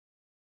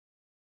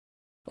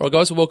All right,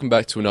 guys, well, welcome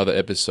back to another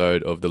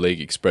episode of the League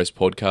Express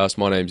podcast.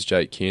 My name's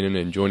Jake Kearnan,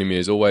 and joining me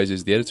as always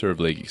is the editor of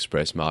League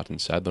Express, Martyn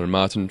Sadler. And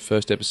Martyn,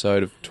 first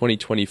episode of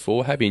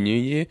 2024. Happy New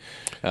Year.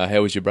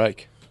 How was your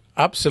break?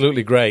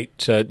 Absolutely great,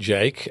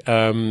 Jake.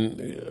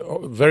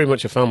 Very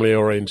much a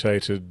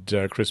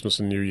family-orientated Christmas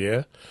and New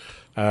Year.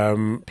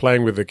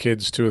 Playing with the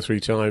kids 2 or 3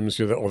 times,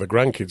 or the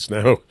grandkids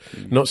now.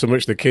 Not so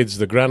much the kids,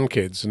 the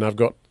grandkids, and I've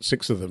got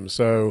 6 of them.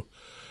 So,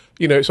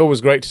 it's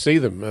always great to see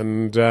them,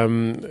 and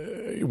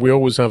we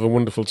always have a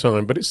wonderful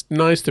time. But it's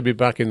nice to be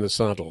back in the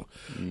saddle.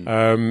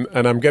 And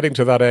I'm getting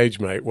to that age,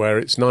 mate, where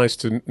it's nice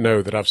to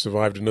know that I've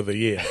survived another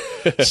year.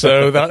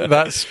 So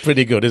that's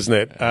pretty good, isn't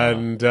it?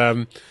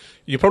 And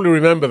you probably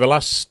remember the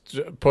last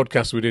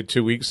podcast we did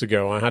 2 weeks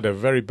ago. I had a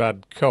very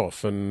bad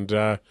cough, and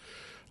I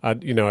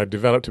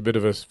developed a bit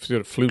of a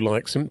sort of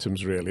flu-like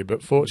symptoms, really.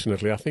 But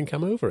fortunately, I think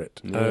I'm over it,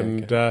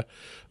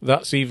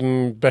 that's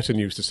even better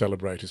news to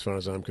celebrate, as far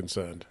as I'm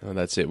concerned. Oh,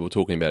 that's it. We were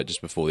talking about it just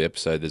before the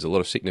episode. There's a lot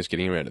of sickness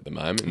getting around at the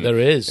moment. There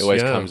is. It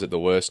always comes at the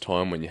worst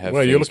time when you have.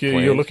 Well, things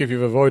planned. you're lucky if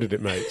you've avoided it,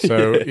 mate.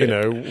 So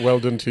well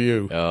done to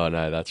you. Oh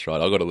no, that's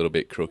right. I got a little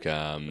bit crook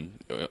on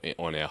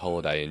our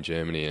holiday in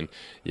Germany, and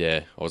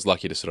I was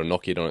lucky to sort of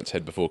knock it on its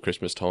head before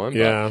Christmas time.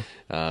 Yeah.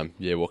 But,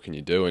 what can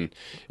you do? And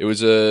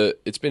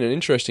it's been an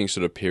interesting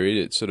sort of period.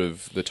 It's sort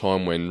of the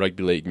time when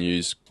rugby league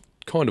news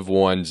kind of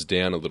winds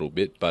down a little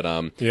bit, but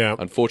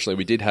unfortunately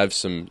we did have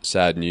some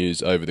sad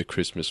news over the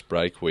Christmas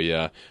break. We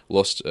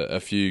lost a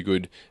few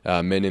good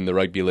men in the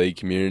rugby league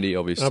community.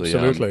 Obviously,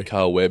 absolutely.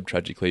 Carl Webb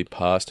tragically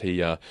passed.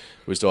 He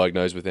was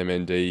diagnosed with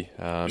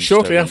MND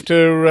shortly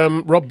after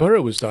Rob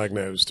Burrow was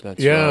diagnosed.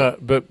 That's right.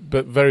 but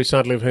very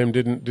sadly of him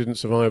didn't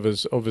survive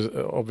as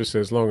obviously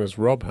as long as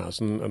Rob has,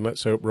 and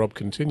let's hope Rob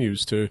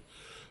continues to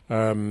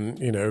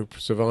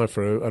survive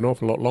for an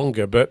awful lot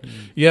longer. But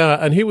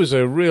and he was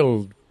a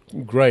real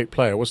great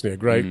player, wasn't he?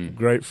 A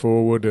great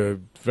forward, a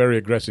very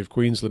aggressive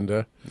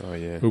Queenslander. Oh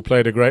yeah, who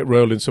played a great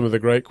role in some of the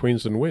great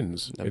Queensland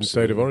wins. Absolutely. In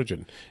State of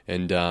Origin.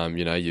 And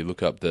you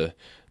look up the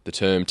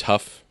term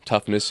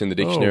toughness in the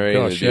dictionary,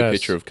 and there's a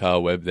picture of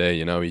Carl Webb there.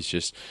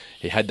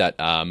 He had that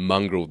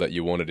mongrel that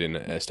you wanted in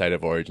a State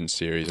of Origin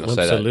series, and I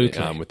say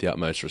that with the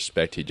utmost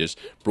respect. He just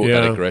brought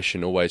that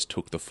aggression, always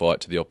took the fight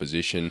to the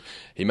opposition.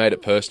 He made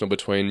it personal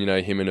between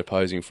him and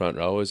opposing front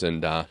rowers,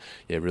 and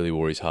really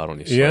wore his heart on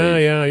his sleeve.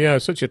 Yeah.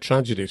 Such a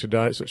tragedy to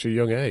die at such a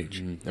young age.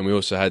 And we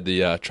also had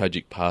the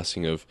tragic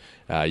passing of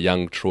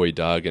young Troy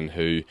Dargan,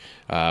 who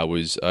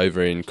was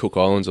over in Cook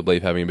Islands, I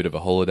believe, having a bit of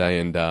a holiday,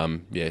 and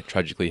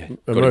tragically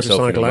got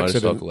himself in a motorcycle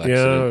accident.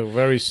 Yeah,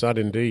 very sad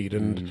indeed.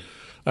 And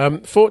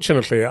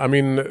fortunately, I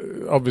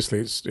mean, obviously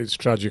it's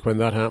tragic when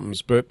that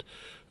happens, but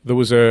there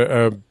was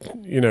a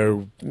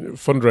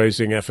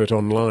fundraising effort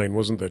online,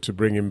 wasn't there, to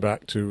bring him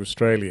back to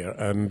Australia,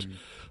 and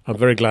I'm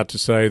very glad to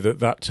say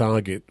that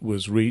target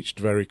was reached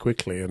very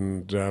quickly,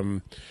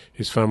 and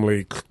his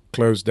family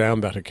closed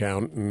down that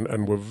account,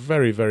 and were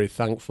very, very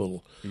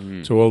thankful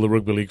to all the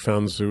rugby league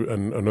fans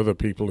and other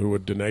people who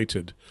had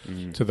donated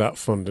to that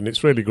fund. And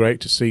it's really great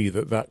to see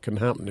that can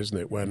happen, isn't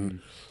it,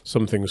 when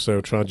something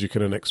so tragic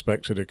and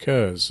unexpected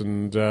occurs.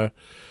 And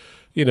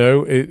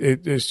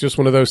it's just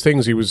one of those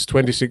things. He was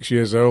 26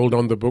 years old,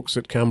 on the books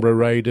at Canberra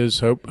Raiders,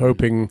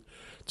 hoping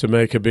to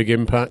make a big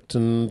impact,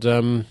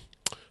 and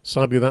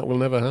sadly that will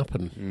never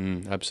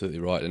happen. Absolutely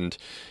right. And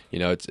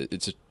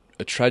it's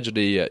a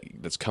tragedy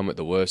that's come at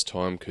the worst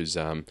time, because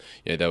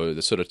they were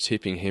sort of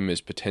tipping him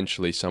as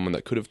potentially someone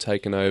that could have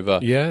taken over.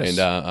 Yes.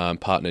 And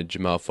partnered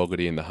Jamal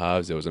Fogarty in the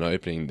halves. There was an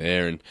opening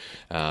there, and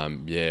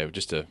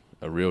just a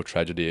real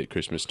tragedy at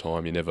Christmas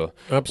time. You never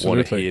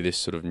want to hear this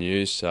sort of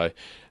news. So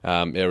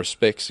our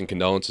respects and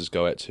condolences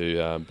go out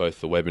to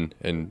both the Webb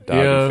and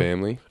Dargan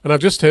family. And I've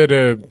just heard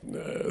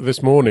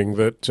this morning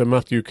that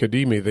Matthew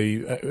Kadimi,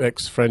 the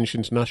ex-French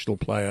international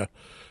player,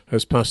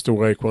 has passed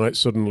away quite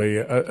suddenly,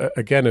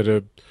 again at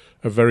a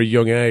very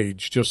young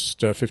age,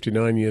 just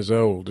 59 years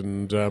old.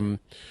 And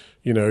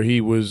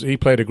he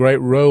played a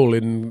great role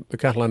in the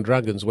Catalan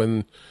Dragons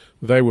when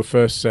they were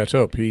first set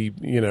up. He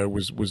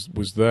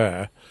was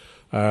there,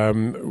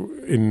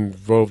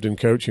 involved in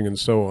coaching and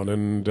so on.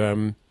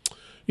 And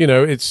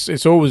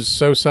it's always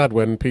so sad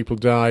when people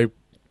die,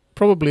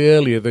 probably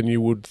earlier than you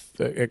would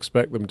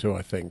expect them to,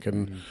 I think.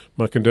 And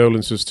my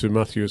condolences to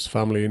Matthew's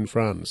family in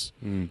France.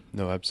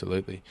 No,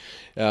 absolutely.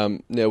 Now,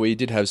 we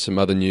did have some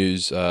other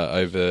news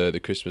over the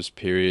Christmas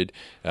period.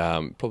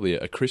 Probably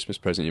a Christmas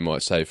present, you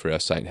might say, for our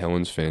St.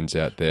 Helens fans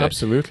out there.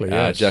 Absolutely,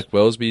 yes. Jack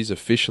Welsby's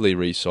officially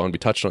re-signed. We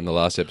touched on it in the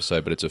last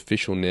episode, but it's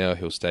official now.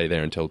 He'll stay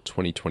there until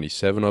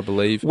 2027, I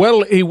believe.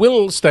 Well, he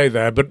will stay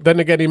there, but then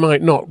again, he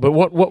might not. But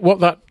what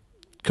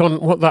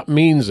that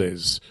means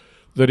is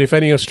that if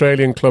any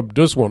Australian club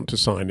does want to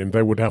sign him,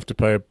 they would have to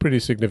pay a pretty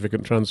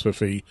significant transfer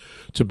fee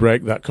to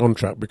break that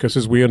contract, because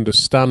as we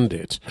understand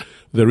it,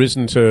 there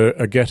isn't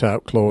a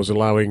get-out clause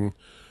allowing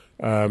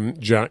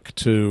Jack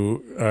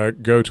to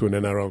go to an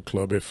NRL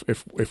club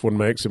if one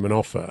makes him an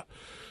offer.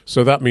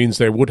 So that means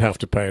they would have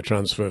to pay a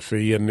transfer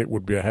fee, and it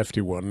would be a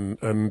hefty one.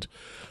 And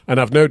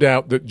I've no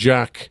doubt that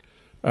Jack,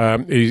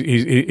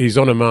 he's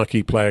on a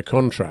marquee player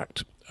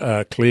contract.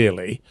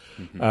 clearly,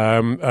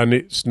 and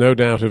it's no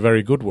doubt a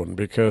very good one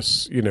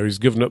because he's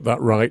given up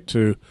that right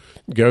to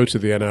go to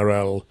the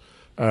NRL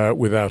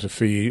without a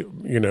fee,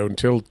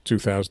 until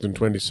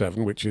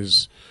 2027, which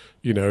is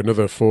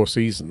another 4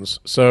 seasons.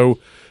 So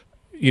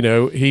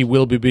he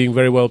will be being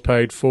very well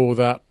paid for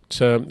that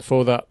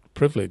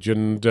privilege,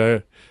 and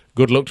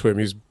good luck to him.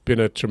 He's been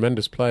a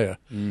tremendous player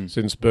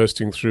since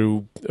bursting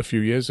through a few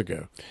years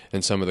ago.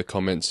 And some of the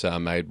comments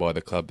made by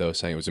the club, they were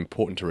saying it was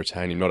important to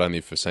retain him, not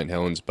only for St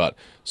Helens but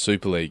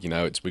Super League.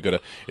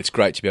 It's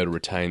great to be able to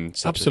retain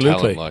such a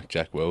talent like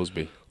Jack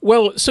Welsby.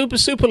 Well,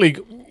 Super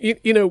League,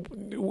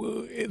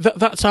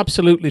 that's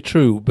absolutely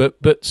true.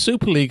 But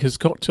Super League has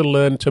got to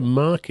learn to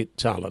market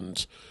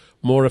talent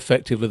more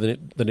effectively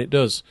than it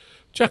does.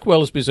 Jack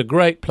Welsby's a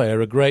great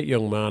player, a great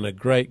young man, a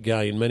great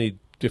guy in many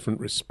different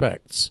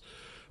respects.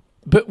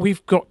 But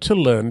we've got to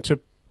learn to,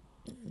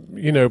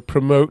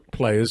 promote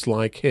players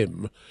like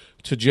him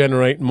to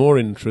generate more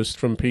interest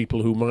from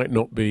people who might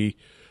not be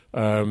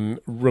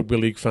rugby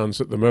league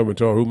fans at the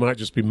moment, or who might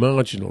just be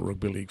marginal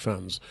rugby league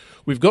fans.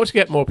 We've got to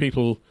get more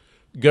people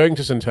going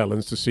to St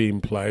Helens to see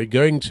him play,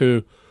 going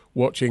to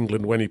watch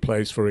England when he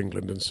plays for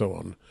England, and so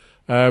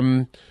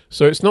on.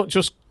 So it's not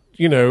just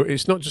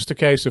a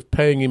case of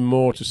paying him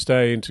more to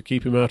stay and to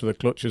keep him out of the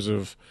clutches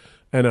of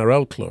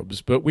NRL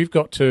clubs, but we've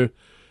got to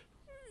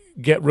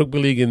get rugby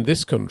league in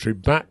this country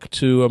back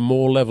to a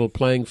more level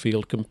playing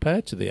field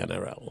compared to the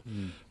NRL.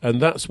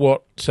 And that's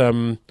what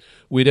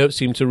we don't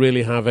seem to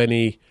really have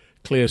any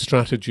clear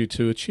strategy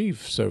to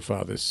achieve so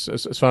far,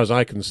 as far as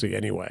I can see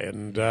anyway.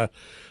 And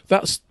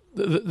that's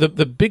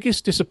the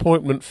biggest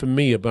disappointment for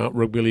me about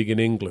rugby league in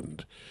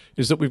England,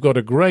 is that we've got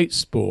a great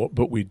sport,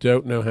 but we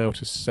don't know how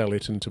to sell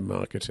it and to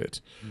market it.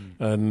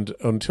 And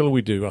until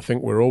we do, I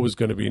think we're always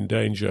going to be in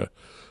danger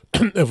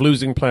of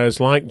losing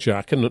players like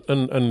Jack and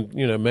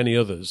many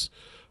others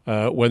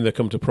when they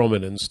come to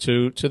prominence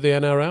to the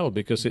NRL,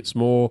 because it's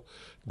more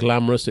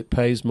glamorous, it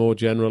pays more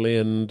generally,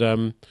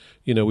 and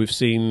we've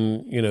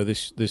seen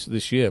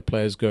this year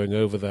players going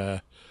over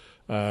there.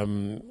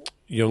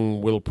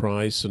 Young Will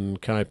Price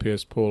and Kai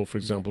Pearce-Paul, for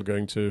example,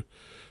 going to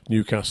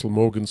Newcastle.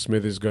 Morgan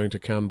Smith is going to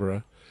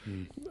Canberra.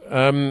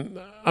 I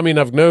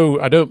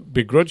don't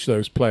begrudge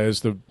those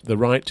players the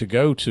right to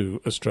go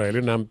to Australia,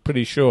 and I'm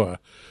pretty sure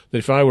that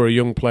if I were a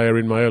young player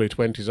in my early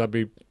 20s, I'd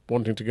be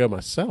wanting to go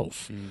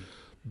myself.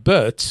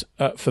 But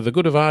for the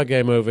good of our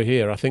game over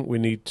here, I think we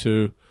need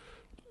to,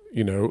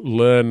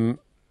 learn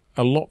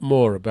a lot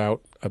more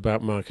about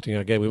marketing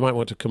our game. We might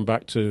want to come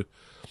back to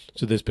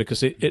this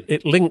because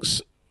it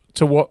links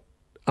to what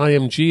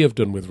IMG have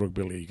done with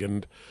rugby league.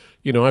 And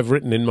I've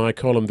written in my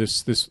column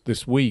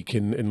this week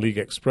in League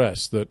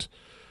Express that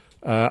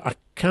I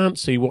can't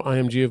see what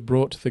IMG have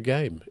brought to the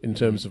game in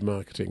terms of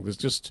marketing. There's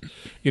just,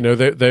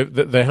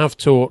 they have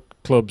taught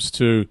clubs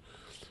to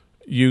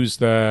use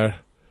their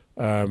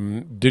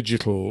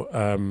digital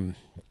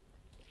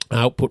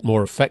output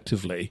more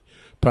effectively,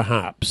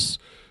 perhaps,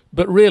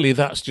 but really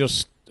that's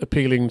just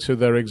appealing to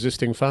their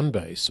existing fan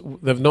base.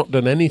 They've not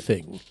done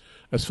anything,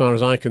 as far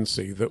as I can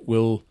see, that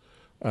will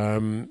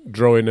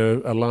draw in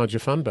a larger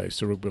fan base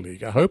to rugby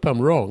league. I hope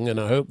I'm wrong, and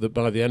I hope that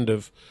by the end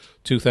of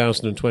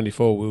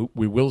 2024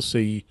 we will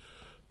see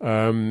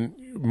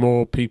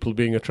more people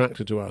being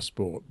attracted to our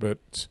sport.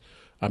 But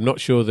I'm not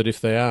sure that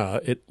if they are,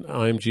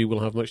 IMG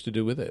will have much to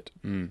do with it.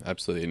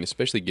 Absolutely, and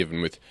especially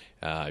given with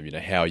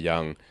how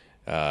young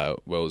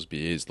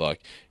Welsby is,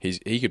 like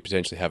he could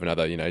potentially have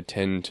another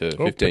 10 to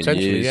 15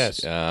 years.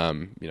 Yes.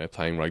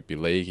 Playing rugby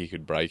league, he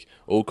could break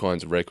all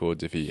kinds of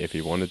records if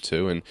he wanted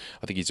to, and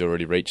I think he's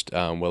already reached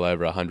well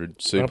over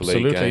 100 Super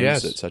League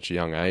games at such a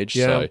young age.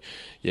 Yeah.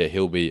 So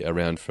he'll be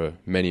around for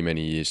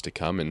many years to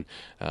come, and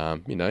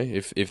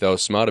if they were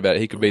smart about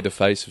it, he could be the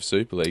face of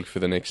Super League for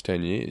the next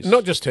 10 years.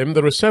 Not just him,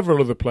 there are several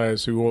other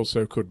players who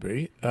also could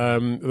be.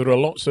 There are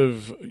lots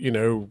of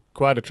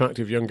quite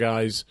attractive young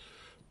guys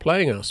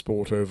playing our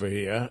sport over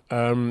here,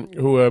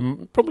 who are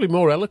probably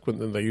more eloquent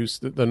than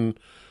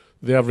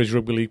the average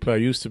rugby league player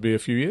used to be a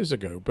few years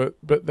ago. But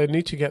they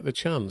need to get the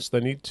chance. They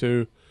need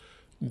to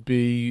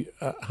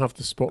have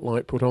the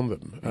spotlight put on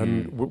them,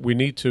 and we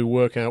need to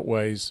work out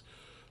ways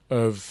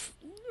of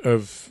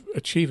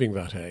achieving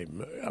that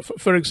aim.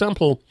 For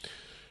example,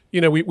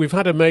 we've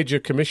had a major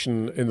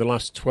commission in the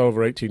last 12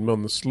 or 18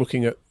 months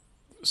looking at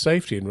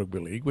safety in rugby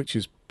league, which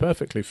is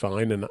perfectly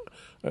fine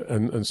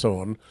and so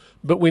on.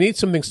 But we need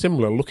something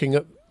similar looking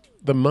at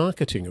the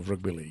marketing of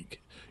rugby league.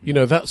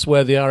 That's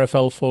where the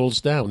RFL falls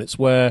down. It's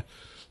where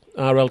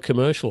RL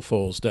Commercial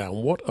falls down.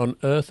 What on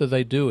earth are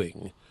they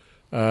doing,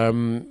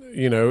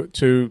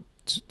 to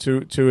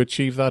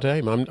achieve that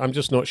aim? I'm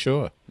just not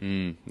sure.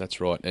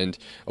 That's right. And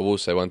I will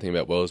say one thing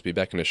about Welsby.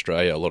 Back in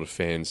Australia, a lot of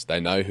fans, they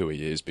know who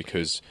he is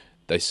because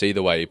they see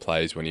the way he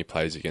plays when he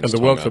plays against and the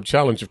Tonga. World Cup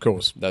Challenge, of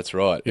course. That's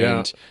right. Yeah.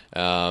 And,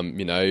 I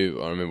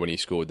remember when he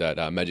scored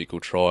that magical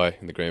try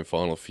in the grand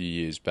final a few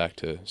years back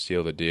to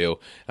seal the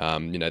deal.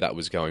 That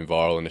was going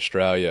viral in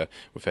Australia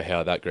for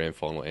how that grand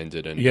final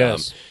ended. And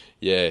yes.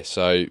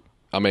 So,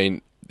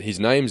 his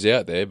name's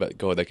out there, but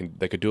God, they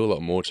could do a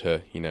lot more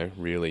to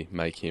really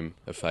make him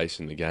a face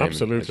in the game.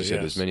 Absolutely, and as you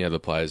said, there's many other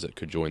players that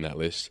could join that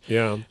list.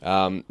 Yeah.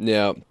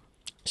 Now,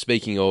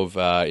 speaking of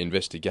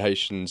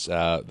investigations,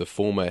 the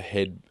former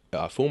head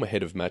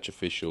of match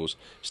officials,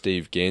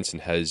 Steve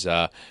Ganson, has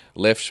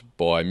left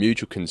by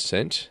mutual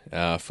consent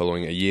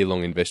following a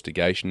year-long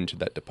investigation into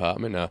that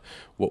department.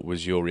 What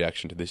was your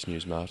reaction to this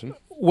news, Martyn?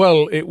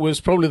 Well, it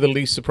was probably the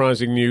least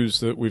surprising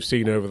news that we've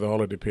seen over the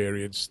holiday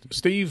periods.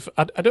 Steve,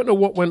 I don't know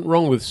what went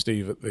wrong with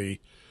Steve at the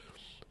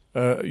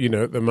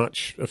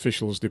match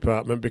officials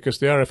department, because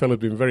the RFL has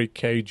been very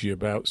cagey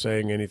about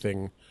saying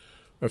anything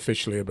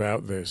officially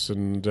about this,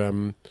 and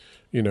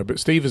but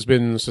Steve has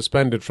been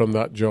suspended from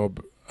that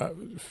job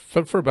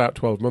for about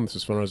 12 months,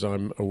 as far as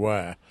I'm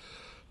aware.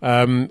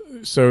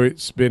 So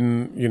it's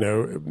been,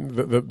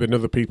 there've been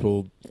other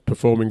people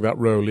performing that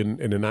role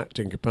in an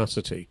acting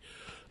capacity.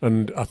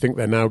 And I think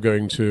they're now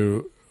going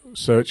to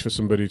search for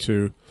somebody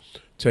to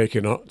take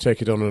it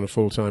on a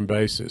full-time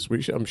basis,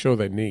 which I'm sure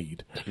they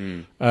need.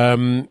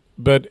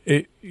 But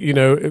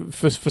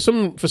for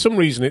some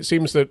reason, it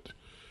seems that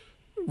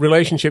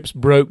relationships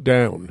broke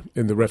down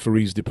in the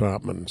referees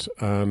department,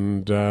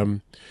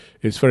 and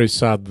it's very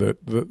sad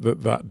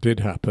that did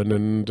happen.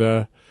 And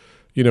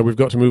we've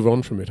got to move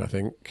on from it, I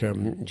think,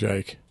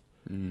 Jake.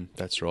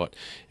 That's right.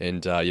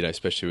 And,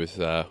 especially with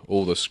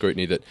all the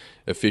scrutiny that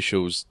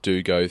officials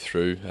do go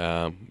through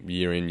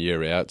year in,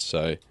 year out.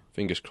 So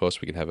fingers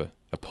crossed we can have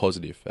a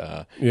positive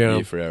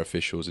year for our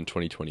officials in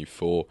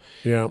 2024.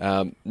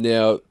 Yeah.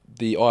 Now,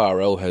 the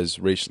IRL has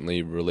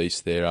recently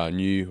released their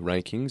new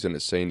rankings, and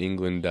it's seen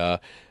England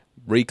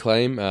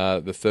reclaim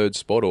the third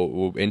spot,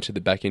 or enter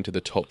back into the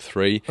top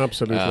three.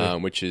 Absolutely.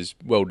 Which is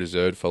well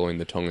deserved following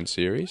the Tongan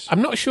series.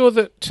 I'm not sure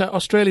that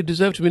Australia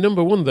deserved to be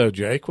number one, though,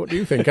 Jake. What do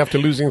you think, after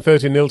losing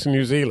 30-0 to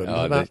New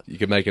Zealand? You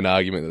could make an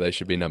argument that they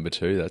should be number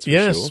two, that's for sure.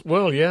 Yes,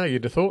 well, yeah,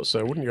 you'd have thought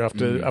so, wouldn't you,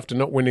 after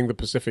not winning the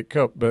Pacific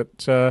Cup.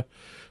 But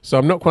so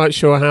I'm not quite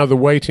sure how the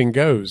weighting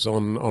goes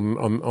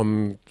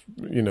on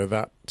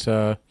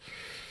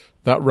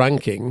that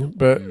ranking.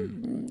 But,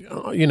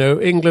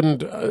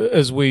 England,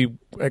 as we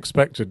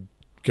expected,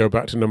 go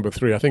back to number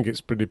three. I think it's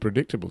pretty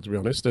predictable, to be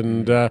honest.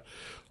 And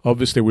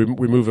obviously we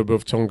move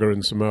above Tonga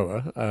and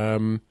Samoa.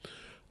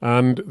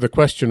 And the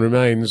question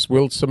remains,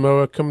 will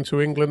Samoa come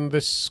to England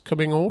this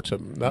coming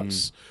autumn?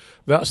 That's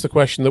the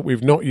question that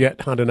we've not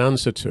yet had an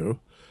answer to.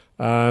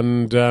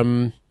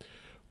 And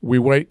we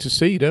wait to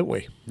see, don't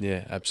we?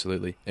 Yeah,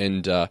 absolutely.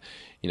 And,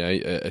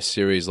 a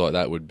series like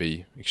that would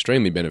be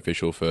extremely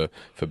beneficial for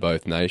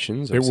both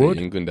nations. It would.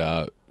 England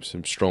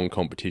some strong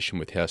competition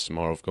with how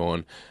Samoa have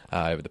gone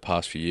over the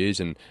past few years,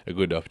 and a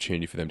good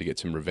opportunity for them to get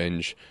some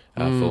revenge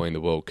following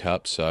the World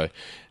Cup. So,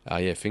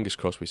 fingers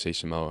crossed we see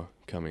Samoa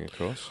coming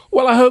across.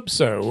 Well, I hope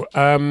so,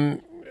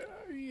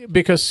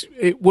 because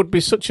it would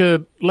be such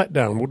a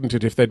letdown, wouldn't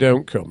it, if they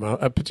don't come,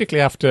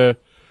 particularly after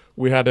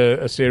we had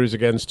a series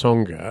against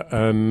Tonga.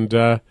 And,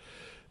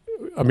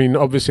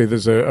 obviously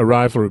there's a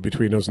rivalry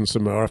between us and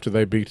Samoa after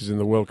they beat us in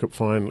the World Cup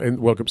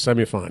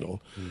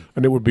semi-final.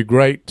 And it would be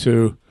great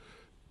to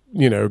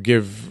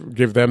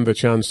give them the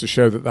chance to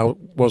show that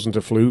wasn't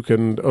a fluke,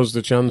 and us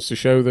the chance to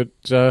show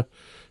that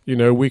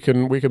we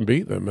can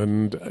beat them.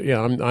 And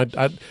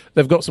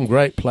they've got some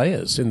great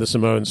players in the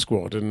Samoan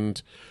squad,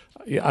 and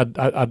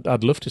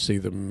I'd love to see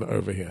them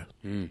over here.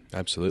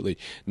 Absolutely.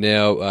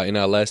 Now, in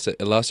our last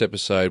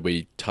episode,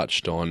 we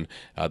touched on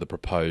the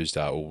proposed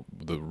or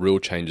the rule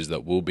changes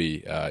that will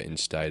be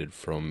instated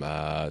from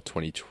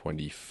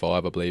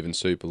 2025, I believe, in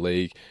Super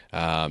League.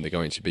 They're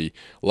going to be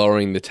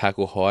lowering the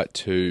tackle height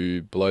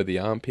to below the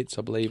armpits,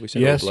 I believe we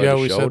said. Yes, below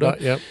the we shoulder. said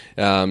that.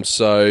 Yeah.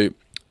 So,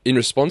 in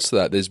response to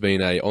that, there's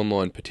been an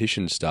online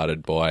petition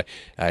started by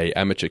an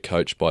amateur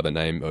coach by the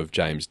name of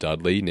James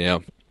Dudley.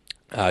 Now,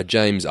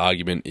 James'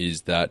 argument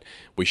is that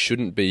we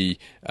should be,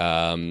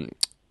 I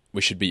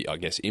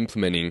guess,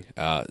 implementing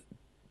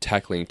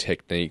tackling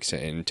techniques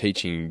and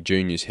teaching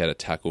juniors how to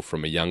tackle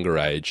from a younger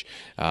age,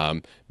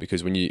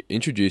 because when you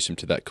introduce them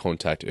to that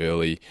contact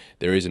early,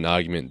 there is an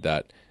argument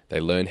that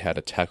they learn how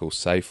to tackle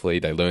safely,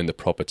 they learn the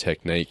proper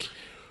technique,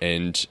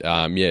 and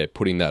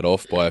putting that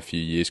off by a few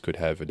years could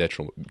have a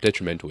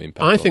detrimental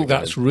impact. I think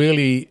that's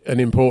really an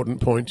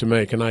important point to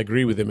make, and I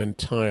agree with him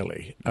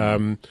entirely.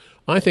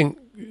 I think,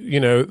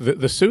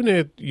 the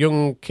sooner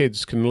young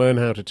kids can learn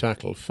how to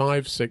tackle,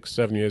 5, 6,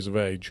 7 years of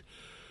age,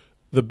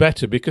 the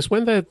better, because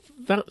when they're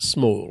that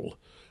small,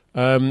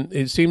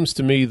 it seems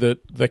to me that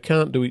they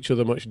can't do each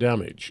other much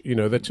damage.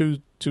 They're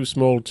too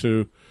small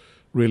to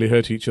really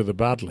hurt each other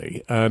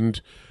badly.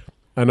 And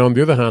on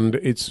the other hand,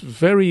 it's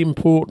very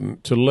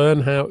important to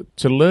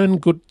learn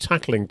good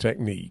tackling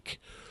technique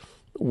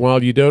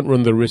while you don't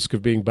run the risk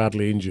of being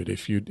badly injured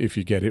if you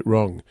get it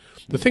wrong.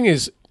 The thing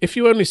is, if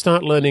you only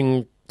start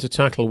learning to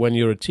tackle when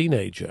you're a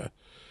teenager,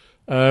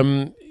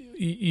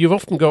 you've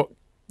often got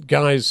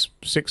guys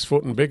 6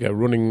 foot and bigger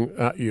running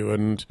at you,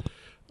 and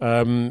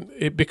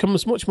it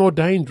becomes much more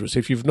dangerous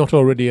if you've not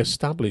already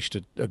established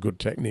a good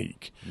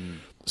technique.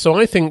 So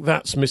I think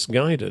that's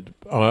misguided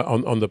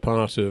on the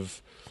part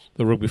of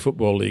the Rugby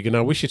Football League, and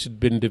I wish it had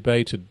been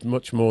debated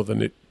much more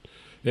than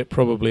it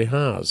probably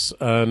has.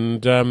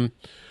 And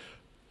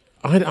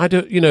I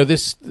don't,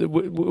 this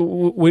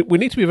we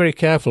need to be very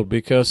careful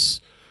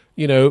because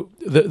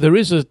there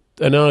is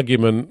an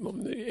argument.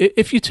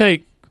 If you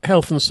take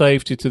health and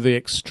safety to the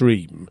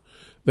extreme,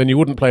 then you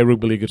wouldn't play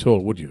rugby league at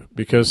all, would you?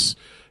 Because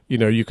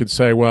you could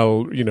say,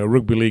 well,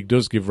 rugby league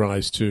does give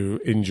rise to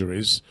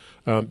injuries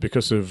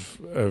because of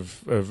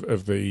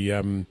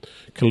the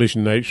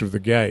collision nature of the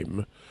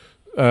game.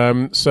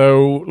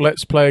 So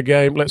let's play a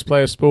game. Let's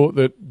play a sport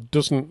that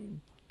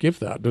doesn't give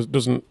that,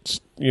 doesn't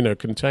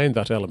contain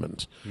that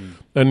element.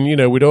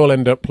 And we'd all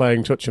end up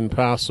playing touch and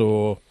pass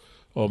or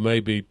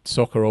maybe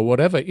soccer or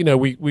whatever.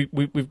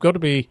 We've got to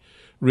be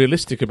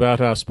realistic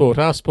about our sport.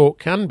 Our sport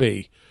can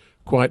be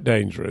quite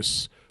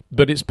dangerous,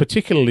 but it's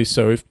particularly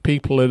so if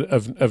people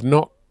have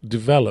not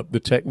developed the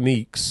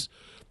techniques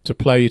to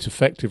play it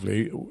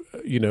effectively,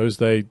 as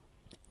they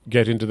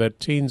get into their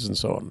teens and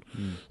so on.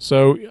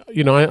 So,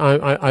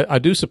 I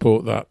do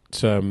support that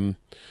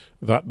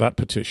that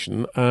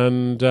petition,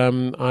 and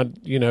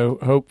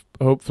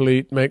hopefully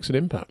it makes an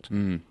impact.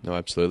 No,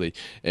 absolutely.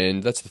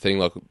 And that's the thing,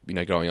 like,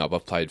 growing up,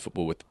 I've played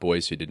football with the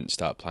boys who didn't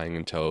start playing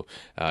until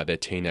their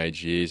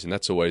teenage years, and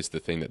that's always the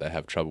thing that they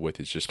have trouble with,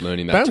 is just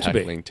learning that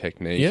tackling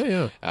technique.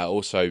 Yeah.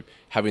 Also,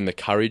 having the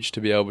courage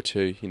to be able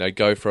to,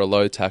 go for a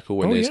low tackle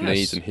when there's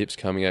knees and hips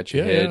coming at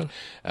your head,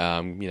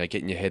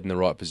 getting your head in the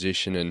right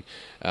position,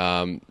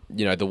 and,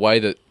 the way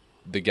that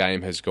the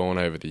game has gone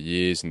over the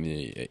years, and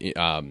the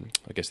I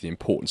guess the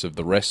importance of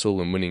the wrestle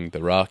and winning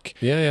the ruck.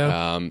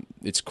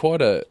 It's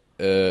quite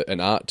an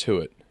art to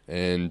it,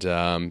 and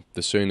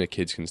the sooner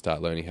kids can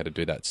start learning how to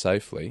do that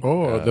safely,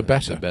 the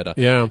better. The better.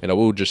 Yeah. And I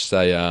will just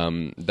say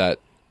that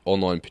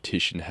online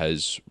petition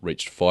has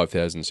reached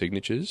 5,000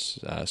 signatures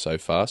so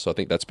far, so I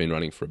think that's been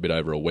running for a bit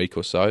over a week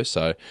or so.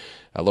 So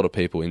a lot of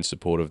people in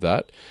support of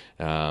that.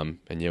 And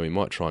we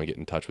might try and get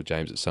in touch with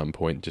James at some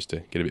point just to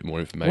get a bit more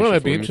information. Well,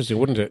 it'd be interesting,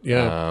 wouldn't it?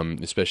 Yeah.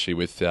 Especially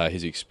with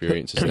his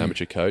experience as an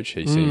amateur coach.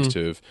 He seems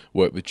to have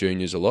worked with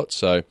juniors a lot.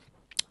 So,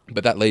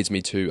 but that leads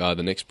me to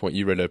the next point.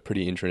 You read a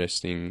pretty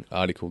interesting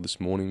article this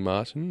morning,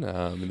 Martyn,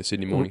 in the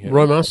Sydney Morning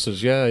Herald. Roy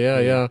Masters,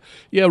 yeah.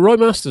 Roy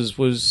Masters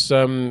was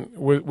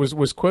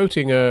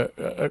quoting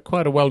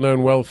quite a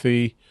well-known,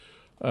 wealthy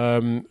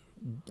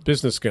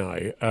business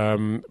guy,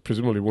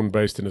 presumably one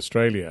based in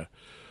Australia,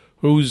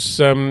 who's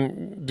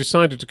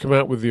decided to come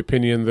out with the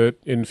opinion that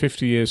in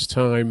 50 years'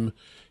 time,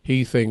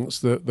 he thinks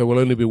that there will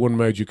only be one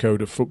major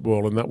code of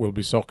football, and that will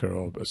be soccer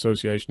or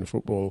association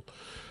football,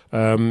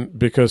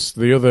 because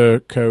the other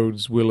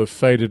codes will have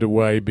faded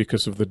away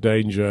because of the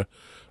danger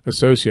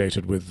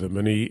associated with them.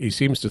 And he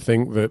seems to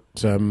think that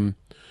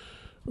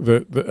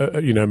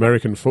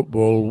American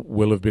football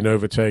will have been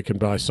overtaken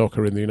by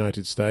soccer in the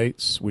United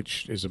States,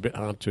 which is a bit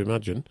hard to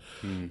imagine,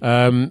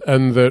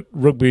 and that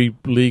rugby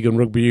league and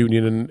rugby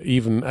union and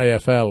even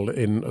AFL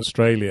in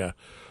Australia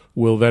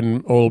will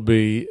then all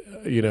be,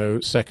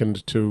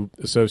 second to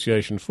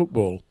association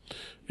football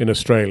in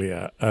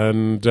Australia.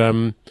 And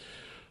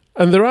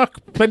there are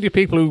plenty of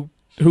people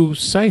who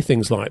say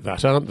things like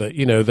that, aren't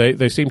there?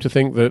 They seem to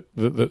think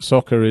that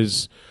soccer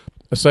is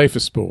a safer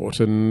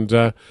sport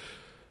and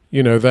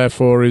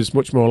therefore is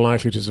much more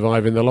likely to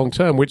survive in the long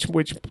term, which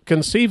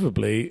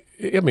conceivably,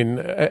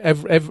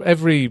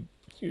 every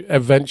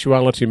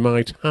eventuality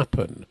might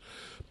happen.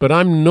 But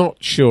I'm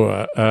not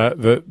sure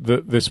that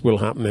this will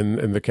happen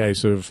in the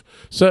case of,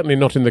 certainly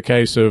not in the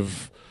case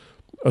of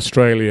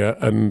Australia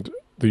and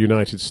the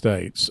United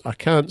States. I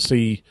can't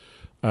see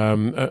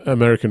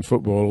American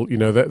football,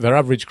 their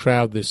average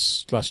crowd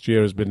this last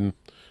year has been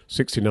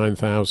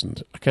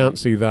 69,000. I can't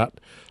see that.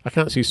 I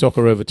can't see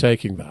soccer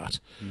overtaking that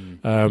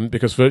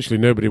because virtually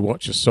nobody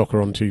watches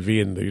soccer on TV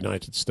in the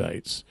United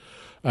States.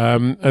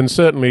 And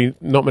certainly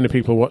not many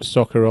people watch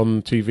soccer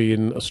on TV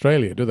in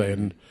Australia, do they?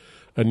 And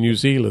New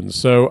Zealand.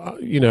 So,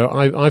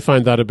 I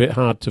find that a bit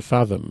hard to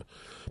fathom.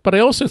 But I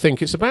also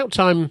think it's about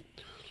time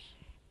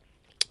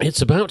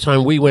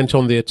we went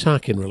on the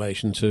attack in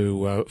relation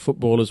to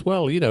football as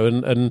well,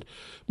 and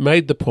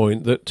made the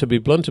point that, to be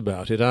blunt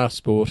about it, our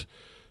sport,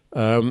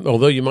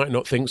 although you might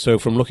not think so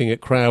from looking at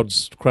crowd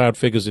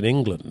figures in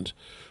England,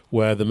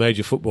 where the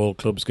major football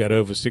clubs get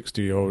over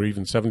 60 or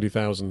even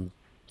 70,000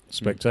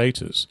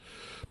 spectators.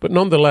 But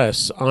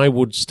nonetheless, I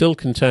would still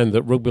contend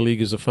that rugby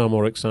league is a far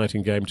more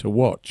exciting game to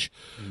watch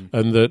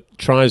and that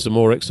tries are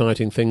more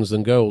exciting things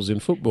than goals in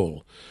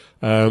football.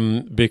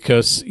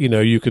 Because,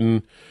 you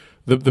can...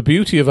 The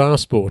beauty of our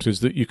sport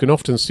is that you can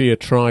often see a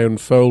try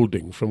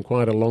unfolding from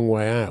quite a long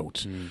way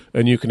out,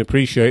 and you can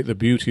appreciate the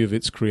beauty of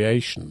its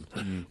creation.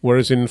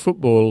 Whereas in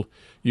football,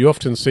 you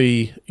often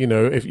see,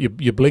 if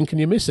you blink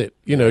and you miss it.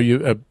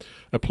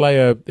 A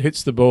player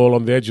hits the ball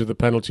on the edge of the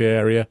penalty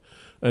area,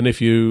 and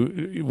if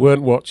you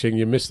weren't watching,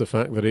 you miss the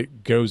fact that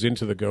it goes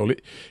into the goal.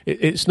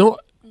 It's not...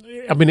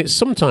 it's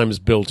sometimes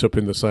built up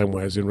in the same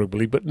way as in rugby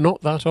league, but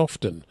not that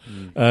often.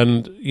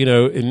 And,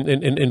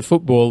 in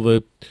football,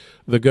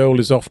 the goal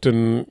is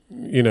often,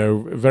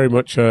 very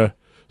much a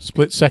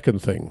split-second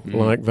thing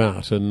like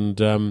that, and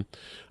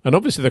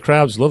obviously the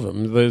crowds love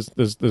them.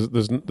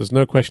 There's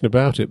no question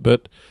about it,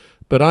 but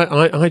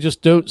I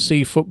just don't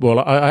see football.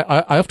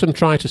 I often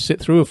try to sit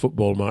through a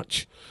football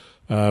match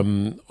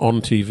on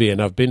TV,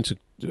 and I've been to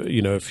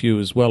a few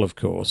as well, of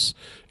course,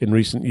 in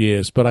recent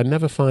years, but I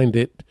never find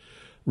it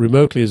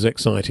remotely as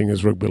exciting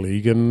as rugby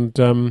league. And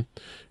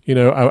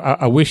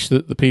I wish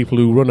that the people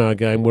who run our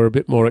game were a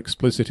bit more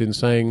explicit in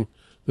saying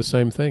the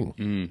same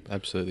thing.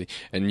 Absolutely.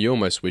 And you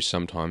almost wish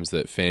sometimes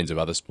that fans of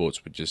other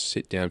sports would just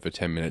sit down for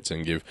 10 minutes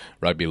and give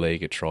rugby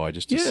league a try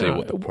just to see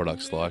what the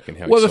product's like and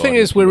how Well, the thing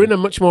is, we're in a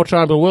much more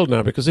tribal world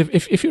now, because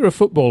if you're a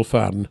football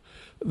fan,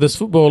 there's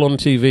football on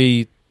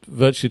TV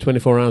virtually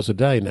 24 hours a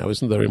day now,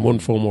 isn't there, in one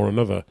form or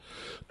another?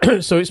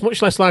 So it's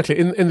much less likely.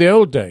 In the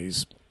old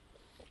days,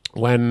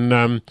 when,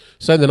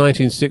 say, in the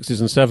 1960s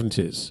and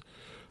 70s,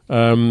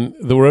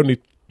 there were only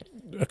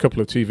a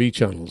couple of TV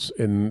channels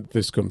in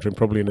this country, and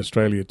probably in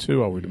Australia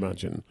too, I would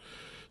imagine.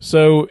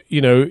 So,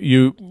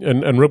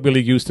 and rugby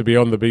league used to be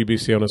on the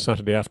BBC on a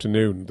Saturday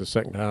afternoon, the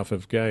second half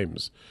of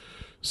games.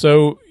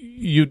 So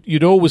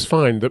you'd always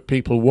find that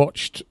people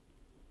watched,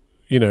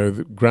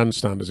 the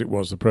Grandstand, as it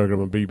was, the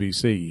programme on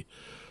BBC,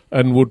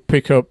 and would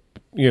pick up,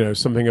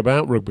 something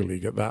about rugby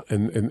league at that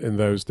in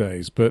those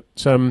days. But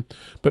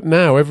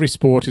now every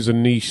sport is a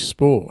niche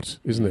sport,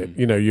 isn't it?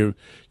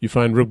 You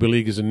find rugby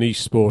league is a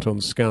niche sport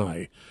on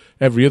Sky.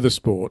 Every other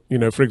sport,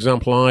 for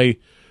example,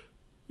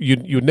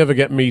 you'd never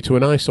get me to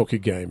an ice hockey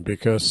game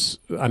because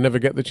I never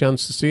get the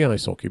chance to see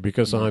ice hockey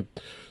because I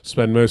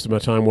spend most of my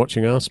time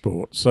watching our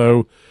sport.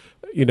 So,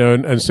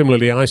 and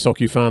similarly, ice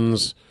hockey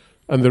fans,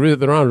 and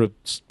there are a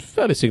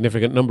fairly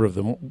significant number of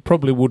them,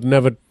 probably would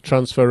never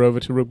transfer over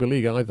to rugby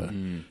league either.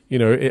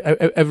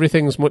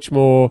 Everything's much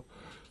more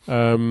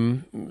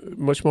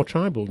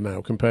tribal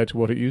now compared to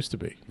what it used to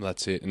be.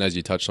 That's it. And as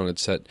you touched on,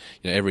 it's that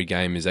every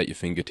game is at your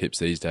fingertips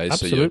these days.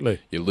 Absolutely.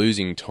 So you're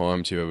losing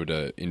time to be able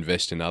to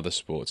invest in other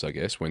sports, I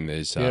guess, when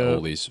there's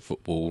all these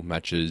football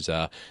matches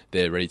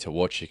they're ready to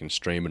watch. You can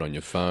stream it on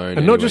your phone.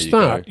 And not just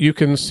that, you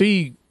can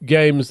see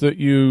games that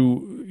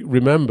you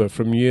remember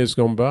from years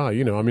gone by.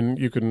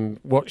 You can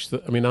watch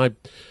I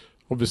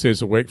obviously,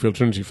 as a Wakefield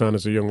Trinity fan,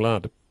 as a young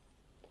lad,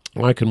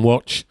 I can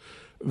watch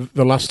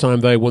the last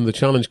time they won the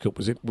Challenge Cup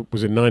was in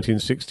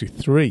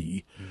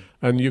 1963,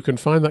 and you can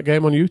find that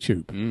game on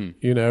YouTube.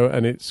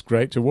 And it's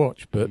great to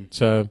watch, but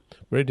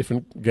very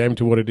different game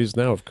to what it is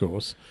now, of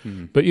course.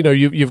 But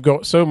you've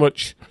got so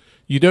much.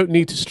 You don't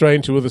need to stray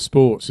into other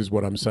sports, is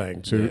what I'm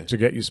saying, to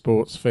get your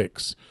sports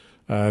fix.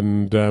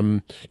 And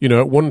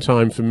at one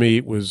time for me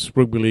it was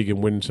rugby league in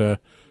winter,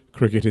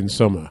 cricket in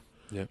summer.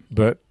 Yeah.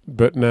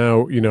 But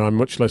now, I'm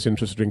much less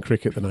interested in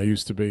cricket than I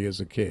used to be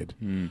as a kid.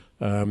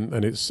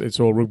 And it's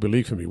all rugby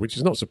league for me, which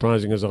is not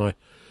surprising as I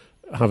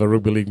have a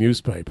rugby league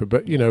newspaper.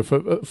 But,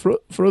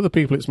 for other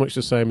people, it's much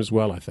the same as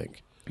well, I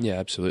think. Yeah,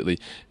 absolutely.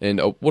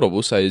 And what I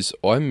will say is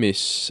I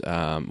wish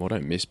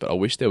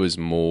there was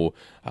more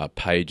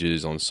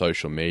pages on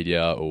social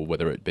media, or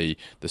whether it be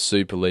the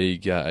Super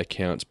League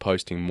accounts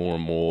posting more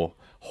and more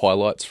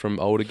highlights from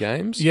older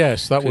games.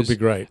 Yes, that would be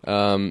great.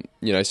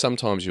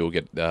 Sometimes you'll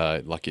get,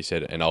 like you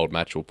said, an old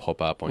match will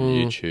pop up on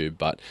YouTube,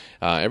 but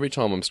every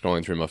time I'm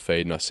scrolling through my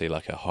feed and I see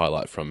like a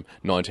highlight from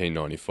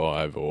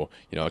 1995 or,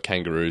 a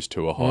Kangaroos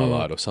tour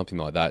highlight or something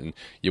like that, and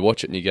you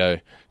watch it and you go,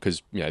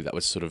 because, that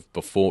was sort of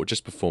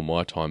just before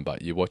my time,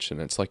 but you watch it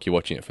and it's like you're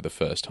watching it for the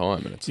first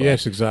time. And it's like,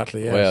 yes,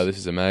 exactly. Yes. Wow, this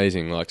is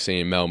amazing. Like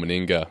seeing Mal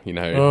Meninga,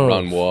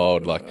 run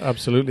wild. Like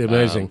absolutely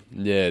amazing.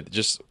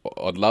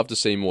 I'd love to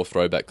see more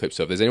throwback clips.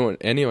 So if there's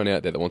anyone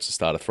out there that wants to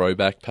start a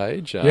throwback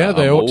page, they I'm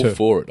ought all to.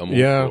 for it. I'm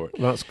all for it.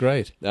 That's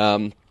great.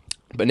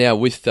 But now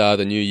with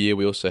the new year,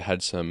 we also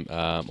had some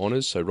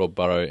honours. So Rob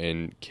Burrow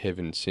and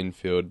Kevin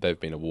Sinfield, they've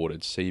been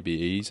awarded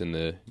CBEs in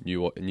the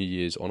New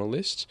Year's honour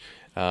list.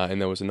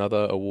 And there was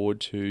another award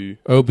to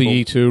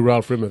OBE to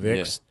Ralph Rimmer, the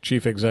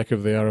ex-chief exec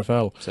of the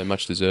RFL. So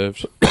much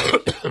deserved.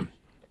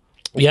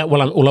 Yeah,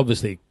 well,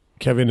 obviously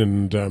Kevin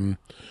and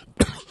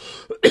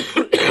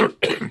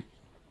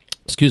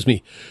excuse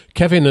me,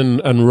 Kevin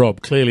and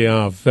Rob clearly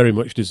are very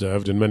much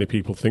deserved, and many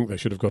people think they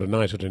should have got a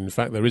knighthood. And in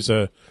fact, there is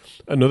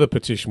another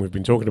petition. We've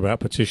been talking about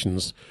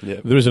petitions.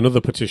 Yep. There is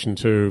another petition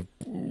to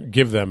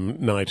give them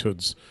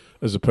knighthoods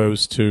as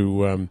opposed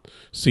to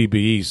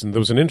CBEs. And there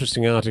was an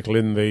interesting article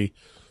in the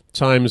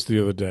Times the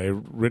other day,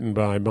 written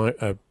by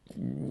I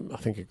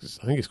think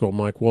it's called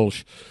Mike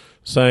Walsh,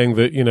 saying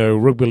that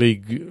rugby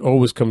league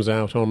always comes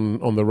out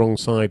on the wrong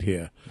side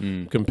here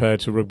compared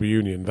to rugby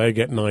union. They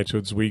get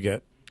knighthoods, we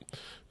get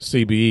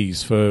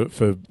CBEs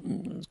for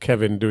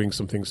Kevin doing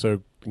something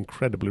so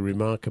incredibly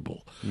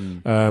remarkable.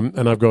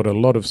 And I've got a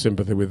lot of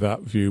sympathy with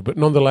that view. But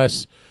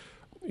nonetheless,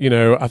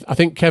 I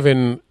think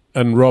Kevin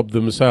and Rob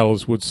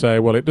themselves would say,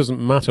 well, it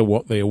doesn't matter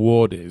what the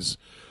award is.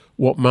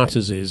 What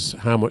matters is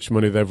how much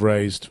money they've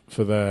raised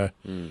for their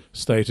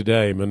stated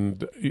aim.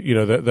 And,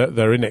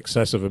 they're in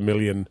excess of $1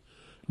 million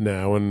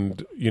now.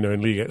 And,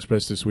 in League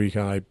Express this week,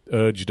 I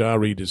urged our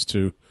readers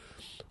to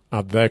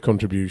add their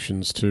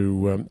contributions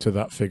to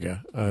that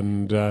figure.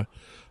 And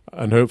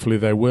and hopefully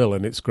they will.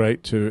 And it's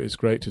great to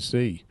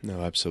see.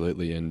 No,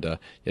 absolutely, and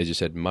as you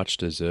said, much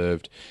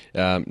deserved.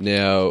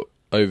 Now,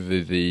 over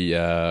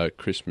the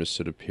Christmas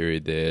sort of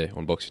period there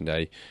on Boxing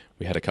Day,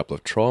 we had a couple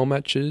of trial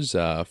matches,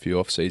 a few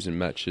off-season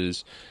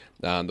matches.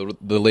 The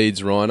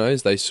Leeds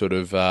Rhinos, they sort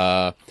of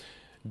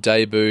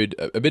debuted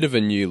a bit of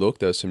a new look.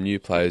 There were some new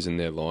players in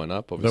their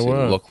lineup. Obviously,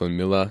 Lachlan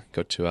Miller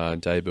got to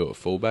debut at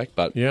fullback,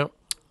 but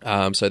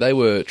so they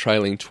were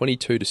trailing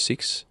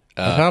 22-6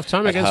 at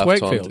half-time against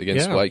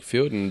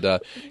Wakefield, and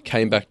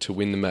came back to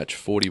win the match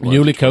 41.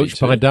 Newly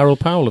coached by Darryl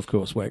Powell, of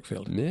course,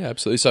 Wakefield. Yeah,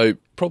 absolutely. So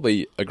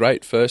probably a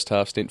great first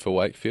half stint for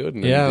Wakefield,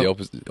 and then the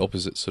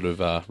opposite sort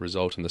of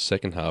result in the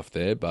second half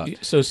there.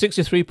 But so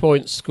 63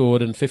 points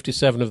scored, and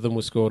 57 of them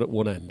were scored at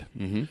one end.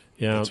 Mm-hmm.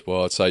 Yeah, that's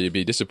wild. So you'd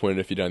be disappointed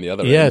if you'd done the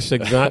other end. Yes,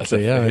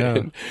 exactly.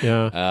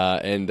 yeah.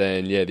 And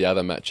then the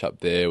other match up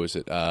there was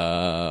at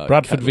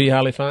Bradford v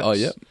Halifax. Oh,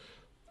 yeah.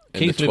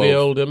 Keighley v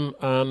Oldham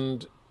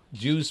and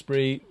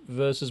Dewsbury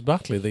versus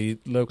Batley, the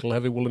local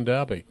heavy woolen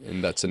derby.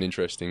 And that's an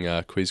interesting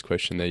quiz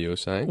question there, you were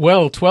saying?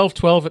 Well,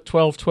 12-12 at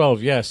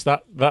 12-12, yes.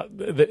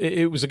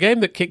 It was a game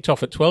that kicked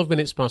off at 12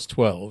 minutes past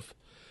 12,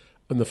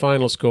 and the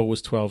final score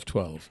was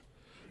 12-12.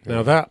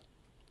 Now, that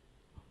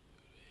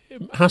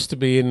has to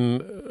be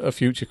in a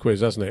future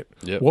quiz, hasn't it?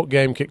 Yep. What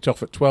game kicked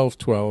off at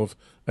 12-12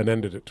 and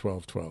ended at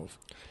 12-12?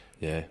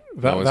 Yeah,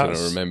 no one's going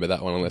to remember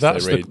that one unless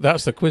they read.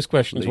 That's the quiz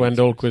questions to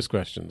end all quiz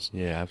questions.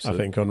 Yeah, absolutely.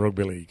 I think on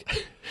Rugby League.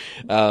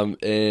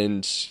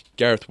 And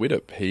Gareth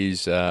Widdop,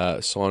 he's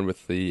signed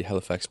with the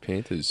Halifax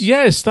Panthers.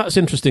 Yes, that's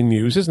interesting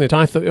news, isn't it?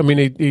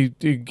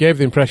 He gave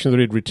the impression that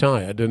he'd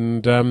retired,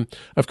 and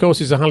of course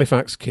he's a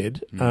Halifax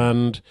kid,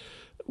 and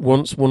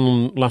once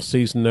won last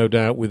season, no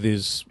doubt, with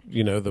his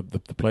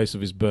the place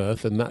of his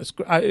birth, and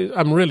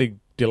I'm really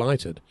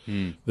delighted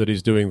that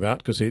he's doing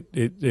that, because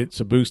it's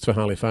a boost for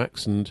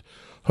Halifax, and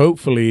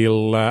hopefully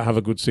he'll have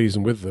a good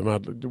season with them. I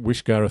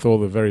wish Gareth all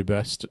the very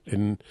best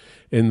in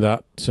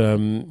that,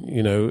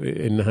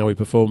 in how he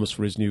performs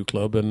for his new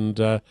club,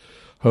 and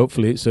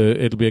hopefully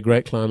it'll be a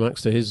great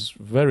climax to his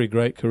very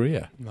great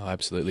career. No,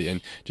 absolutely, and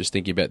just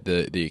thinking about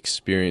the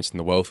experience and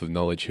the wealth of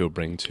knowledge he'll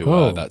bring to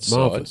that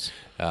marvellous.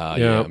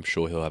 side. I'm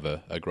sure he'll have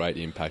a great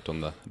impact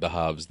on the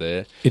halves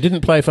there. He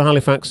didn't play for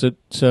Halifax at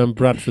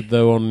Bradford,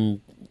 though,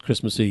 on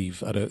Christmas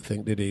Eve, I don't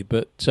think, did he?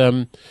 But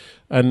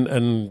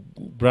and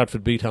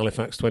Bradford beat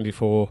Halifax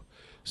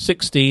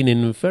 24-16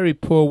 in very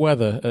poor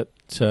weather at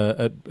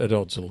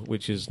Odsal,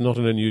 which is not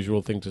an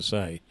unusual thing to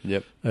say.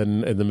 Yep.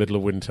 And in the middle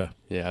of winter.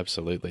 Yeah,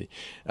 absolutely.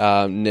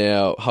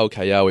 Now, Hull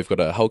KR, we've got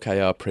a Hull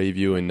KR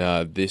preview in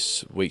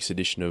this week's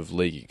edition of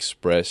League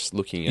Express,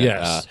 looking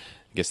at I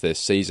guess their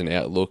season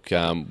outlook.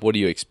 What are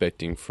you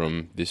expecting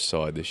from this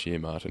side this year,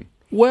 Martyn?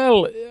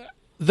 Well,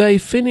 they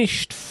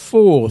finished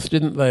fourth,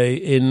 didn't they,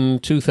 in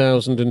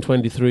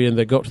 2023, and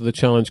they got to the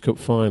Challenge Cup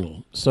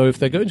final. So if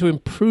they're going to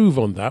improve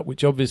on that,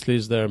 which obviously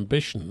is their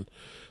ambition,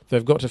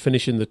 they've got to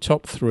finish in the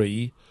top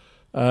three,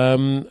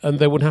 and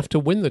they would have to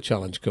win the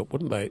Challenge Cup,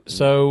 wouldn't they?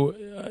 So,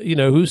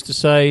 who's to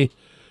say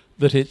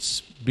that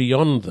it's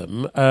beyond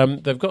them?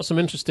 They've got some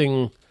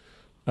interesting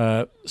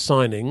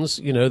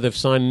signings. They've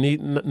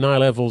signed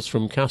Niall Evans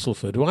from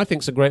Castleford, who I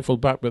think's a grateful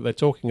back, but they're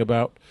talking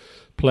about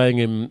playing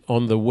him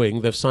on the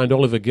wing. They've signed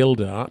Oliver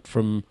Gildart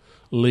from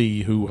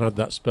Lee, who had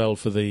that spell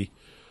for the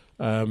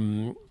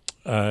Dolphins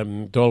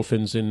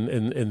in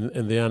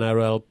the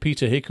NRL.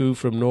 Peter Hiku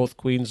from North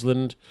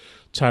Queensland.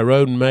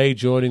 Tyrone May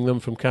joining them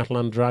from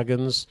Catalan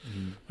Dragons.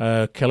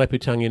 Kelepi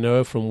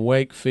Tanginoa from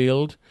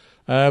Wakefield.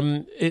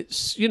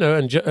 It's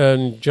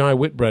and Jai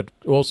Whitbread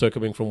also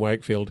coming from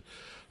Wakefield.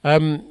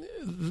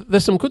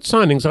 There's some good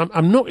signings.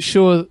 I'm not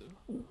sure,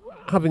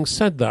 having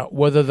said that,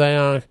 whether they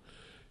are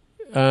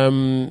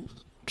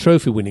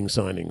trophy-winning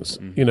signings.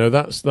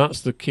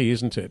 That's the key,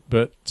 isn't it?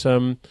 But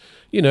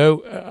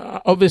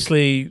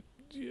obviously,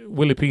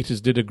 Willie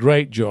Peters did a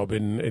great job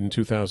in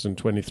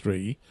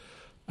 2023,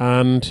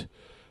 and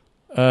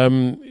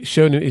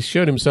he's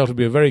shown himself to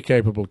be a very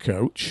capable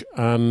coach.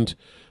 And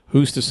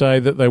who's to say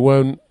that they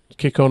won't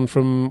kick on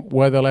from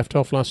where they left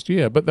off last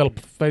year? But they'll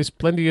face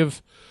plenty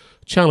of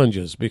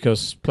challenges,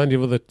 because plenty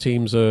of other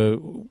teams are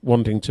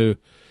wanting to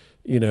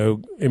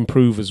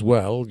improve as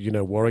well.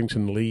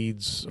 Warrington,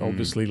 Leeds,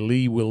 obviously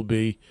Lee will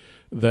be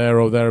there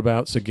or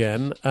thereabouts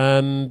again.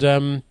 And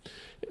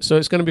so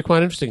it's going to be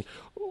quite interesting.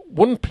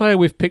 One player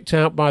we've picked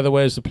out, by the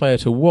way, as the player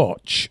to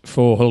watch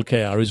for Hull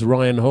KR is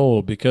Ryan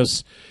Hall,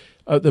 because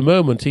at the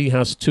moment he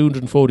has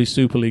 240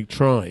 Super League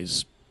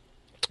tries,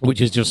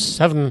 which is just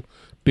 7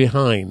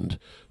 behind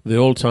the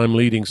all-time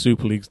leading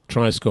Super League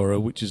try scorer,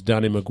 which is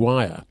Danny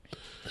Maguire.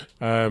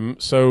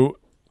 So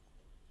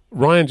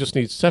Ryan just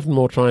needs 7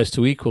 more tries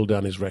to equal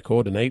Danny's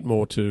record and 8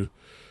 more to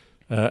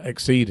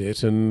exceed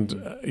it, and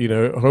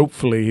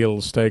hopefully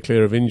he'll stay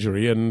clear of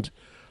injury. And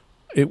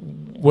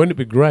won't it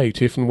be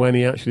great if and when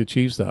he actually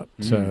achieves that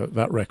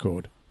that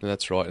record?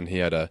 That's right, and he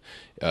had a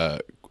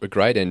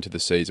great end to the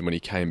season when he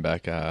came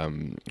back. He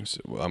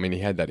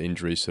had that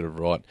injury sort of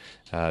right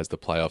as the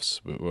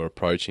playoffs were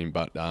approaching,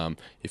 but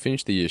he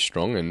finished the year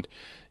strong, and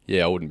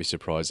I wouldn't be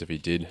surprised if he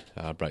did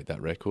break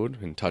that record.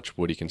 And touch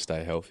wood, he can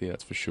stay healthy,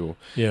 that's for sure.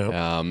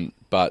 Yeah.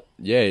 But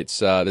yeah, it's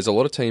there's a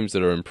lot of teams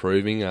that are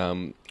improving.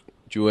 Do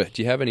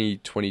you have any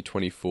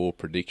 2024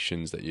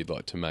 predictions that you'd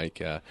like to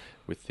make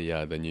with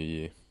the new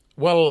year?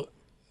 Well,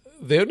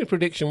 the only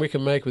prediction we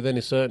can make with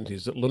any certainty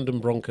is that London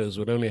Broncos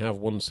would only have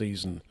one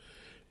season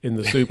in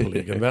the Super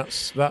League, and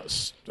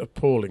that's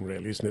appalling,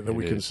 really, isn't it? That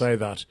we can say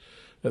that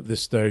at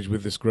this stage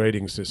with this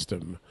grading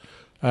system.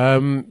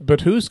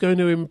 But who's going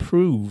to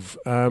improve?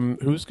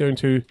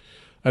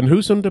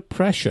 Who's under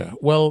pressure?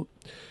 Well,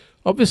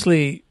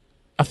 obviously,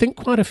 I think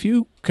quite a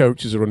few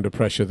coaches are under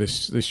pressure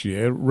this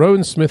year.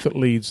 Rowan Smith at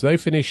Leeds, they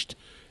finished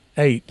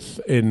 8th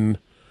in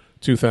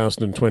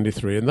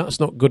 2023, and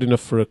that's not good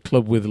enough for a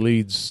club with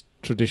Leeds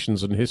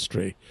traditions and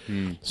history.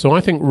 So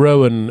I think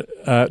Rowan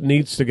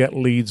needs to get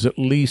Leeds at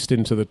least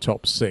into the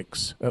top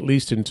 6, at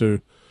least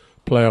into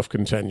playoff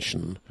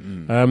contention.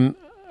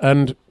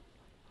 And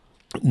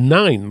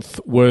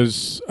 9th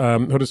was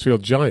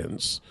Huddersfield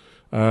Giants.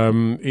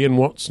 Ian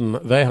Watson,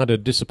 they had a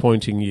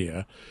disappointing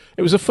year.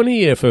 It was a funny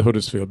year for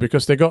Huddersfield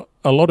because they got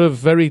a lot of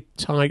very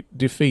tight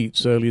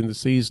defeats early in the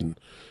season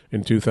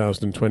in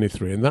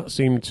 2023, and that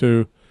seemed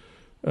to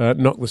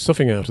knock the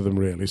stuffing out of them,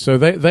 really. So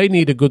they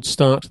need a good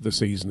start to the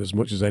season as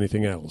much as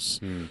anything else.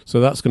 So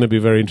that's going to be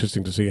very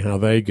interesting to see how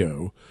they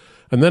go.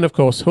 And then, of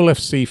course, Hull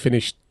FC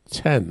finished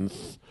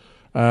 10th.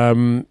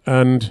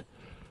 And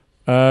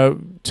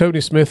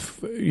Tony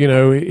Smith,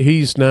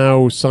 he's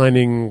now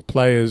signing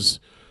players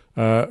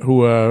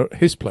who are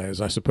his players,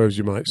 I suppose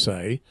you might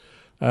say.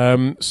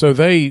 So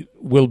they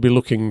will be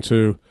looking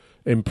to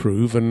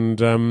improve.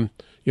 And,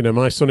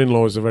 my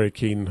son-in-law is a very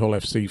keen Hull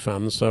FC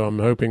fan, so I'm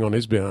hoping on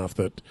his behalf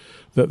that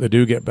they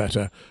do get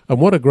better. And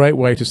what a great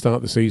way to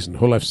start the season,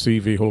 Hull FC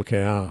v Hull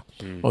KR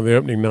on the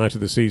opening night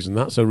of the season.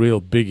 That's a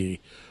real biggie.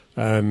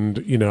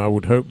 And, I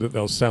would hope that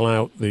they'll sell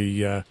out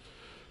the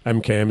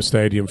MKM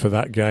Stadium for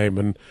that game.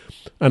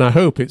 And I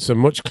hope it's a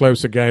much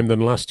closer game than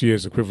last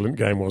year's equivalent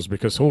game was,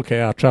 because Hull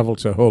KR travelled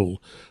to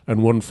Hull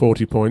and won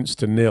 40 points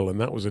to 0,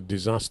 and that was a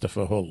disaster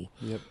for Hull.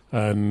 Yep.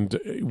 And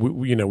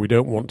we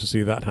don't want to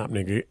see that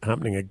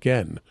happening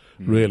again,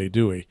 really,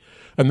 do we?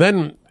 And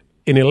then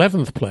in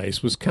 11th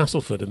place was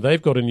Castleford, and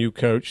they've got a new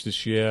coach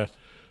this year,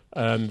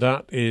 and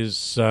that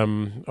is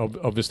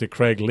obviously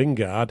Craig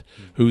Lingard,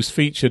 who's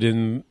featured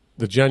in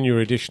the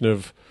January edition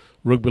of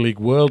Rugby League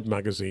World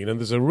magazine, and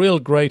there's a real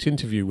great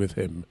interview with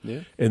him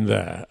in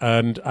there,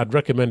 and I'd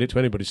recommend it to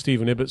anybody.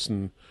 Stephen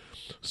Ibbotson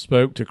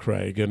spoke to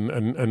Craig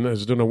and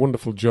has done a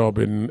wonderful job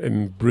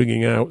in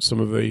bringing out some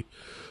of the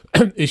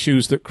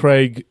issues that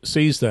Craig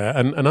sees there,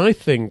 and I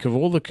think of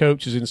all the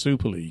coaches in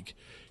Super League,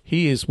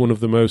 he is one of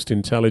the most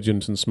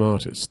intelligent and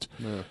smartest.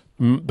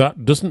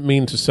 That doesn't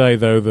mean to say,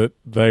 though, that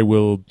they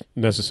will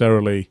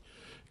necessarily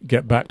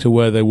get back to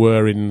where they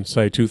were in,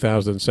 say,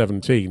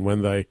 2017,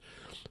 when they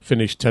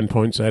finished 10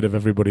 points ahead of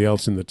everybody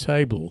else in the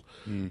table.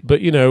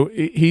 But,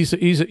 he's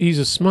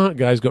a smart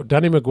guy. He's got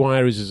Danny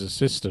Maguire as his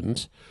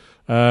assistant.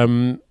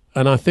 And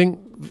I think,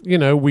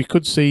 we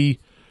could see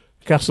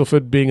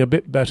Castleford being a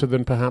bit better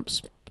than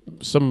perhaps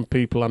some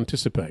people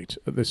anticipate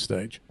at this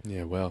stage.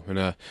 Yeah, well, and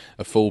a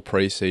full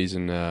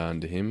pre-season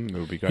under him, it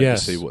would be great to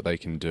see what they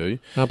can do.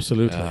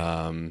 Absolutely.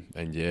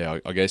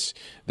 I guess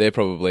they're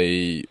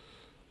probably...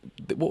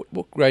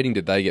 What grading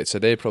did they get? So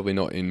they're probably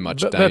not in much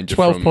danger. They're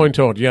 12 point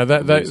odd. Yeah,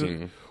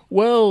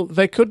 well,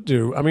 they could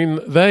do. I mean,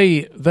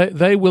 they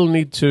will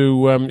need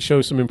to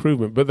show some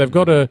improvement, but they've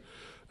got a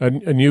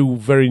new,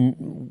 very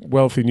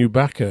wealthy new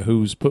backer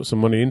who's put some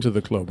money into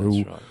the club,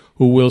 who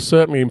will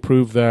certainly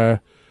improve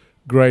their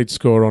grade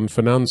score on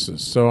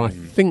finances. So I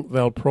think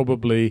they'll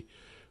probably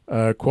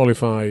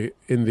qualify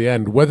in the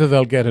end. Whether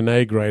they'll get an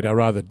A grade, I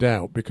rather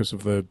doubt, because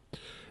of the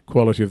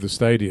quality of the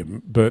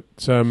stadium. But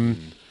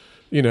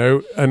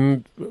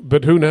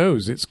but who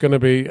knows? It's going to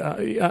be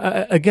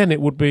again. It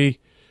would be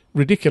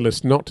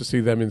ridiculous not to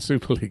see them in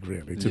Super League,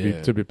 really.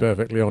 To be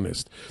perfectly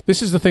honest,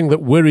 this is the thing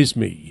that worries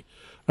me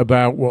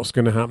about what's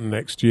going to happen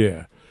next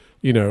year.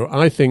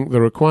 I think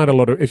there are quite a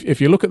lot of. If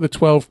you look at the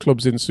 12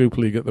 clubs in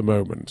Super League at the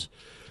moment,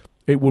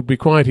 it would be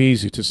quite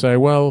easy to say,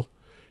 well,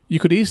 you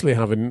could easily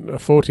have a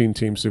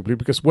 14-team Super League,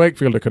 because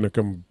Wakefield are going to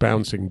come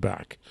bouncing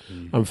back,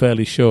 I'm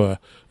fairly sure.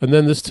 And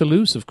then there's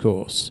Toulouse, of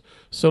course.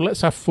 So let's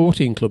have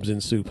 14 clubs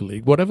in Super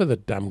League, whatever the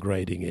damn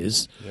grading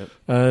is. Yep.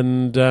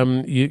 And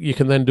you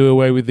can then do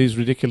away with these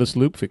ridiculous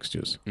loop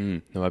fixtures.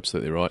 No,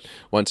 absolutely right.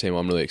 One team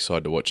I'm really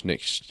excited to watch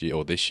next year,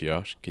 or this year,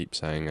 I should keep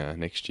saying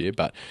next year,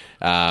 but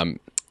the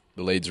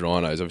Leeds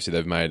Rhinos, obviously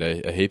they've made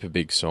a heap of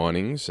big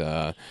signings.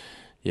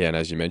 And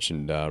as you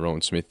mentioned, Rowan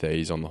Smith there,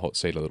 he's on the hot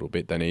seat a little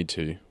bit. They need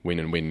to win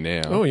and win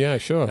now. Oh, yeah,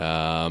 sure.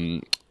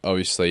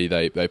 Obviously,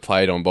 they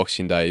played on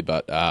Boxing Day,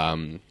 but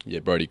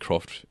Brodie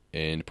Croft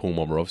and Paul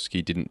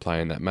Momirovski didn't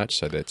play in that match,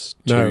 so that's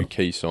two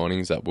key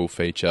signings that will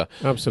feature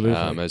as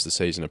the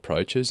season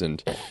approaches.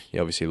 And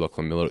obviously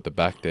Lachlan Miller at the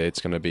back there.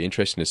 It's going to be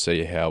interesting to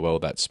see how well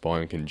that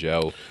spine can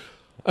gel.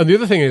 And the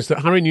other thing is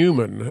that Harry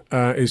Newman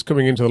is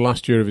coming into the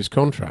last year of his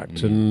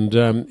contract,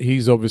 and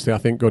he's obviously, I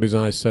think, got his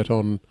eyes set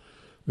on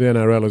the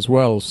NRL as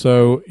well.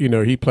 So,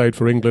 he played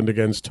for England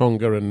against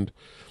Tonga and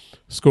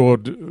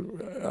scored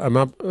a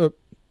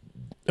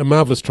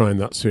marvellous try in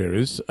that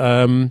series.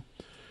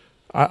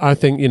 I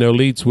think,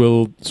 Leeds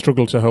will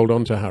struggle to hold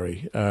on to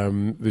Harry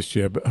this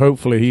year, but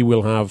hopefully he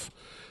will have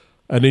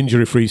an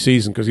injury-free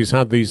season because he's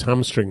had these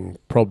hamstring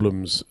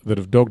problems that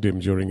have dogged him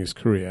during his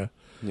career.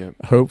 Yeah.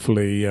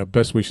 Hopefully,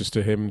 best wishes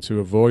to him to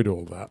avoid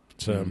all that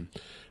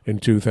in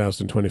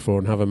 2024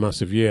 and have a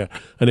massive year.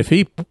 And if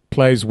he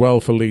plays well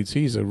for Leeds,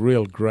 he's a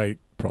real great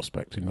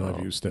prospect in my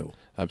view still.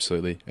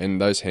 Absolutely. And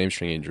those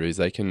hamstring injuries,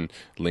 they can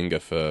linger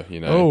for, quite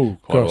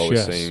a while. We're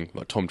seeing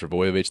like Tom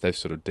Trbojevic, they've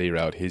sort of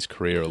derailed his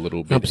career a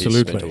little bit. Absolutely.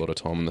 He's spent a lot of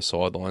time on the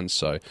sidelines.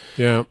 So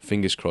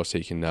fingers crossed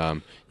he can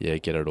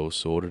get it all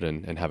sorted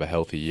and have a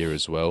healthy year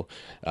as well.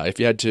 If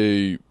you had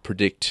to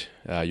predict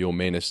your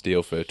man of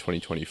steel for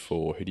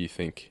 2024, who do you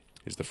think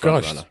is the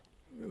front runner?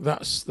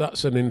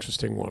 That's an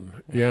interesting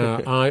one.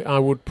 Yeah, I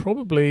would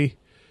probably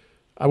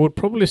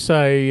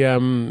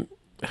say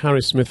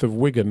Harry Smith of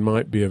Wigan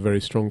might be a very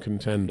strong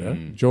contender.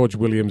 George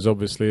Williams,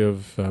 obviously,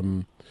 of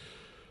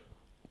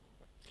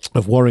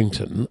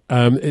Warrington.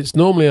 It's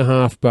normally a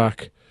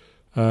half-back,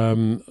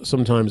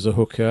 sometimes a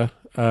hooker.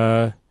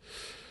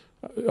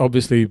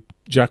 Obviously,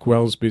 Jack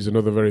Welsby is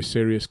another very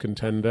serious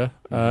contender.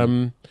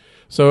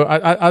 So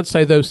I'd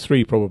say those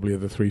three probably are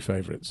the three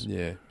favourites.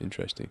 Yeah,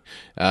 interesting.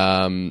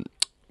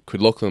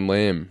 Could Lachlan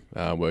Lamb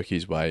work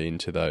his way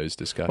into those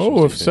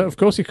discussions? Oh, of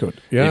course he could.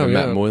 Yeah, Even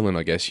Matt Moylan,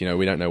 I guess.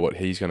 We don't know what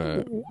he's going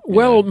to...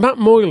 Well, Matt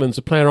Moylan's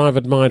a player I've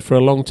admired for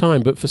a long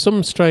time, but for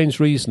some strange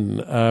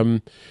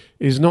reason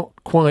is not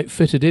quite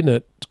fitted in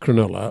at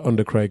Cronulla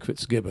under Craig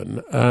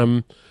Fitzgibbon.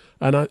 And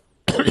I...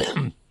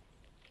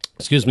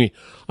 excuse me.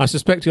 I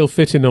suspect he'll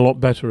fit in a lot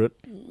better at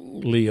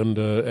Lee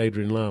under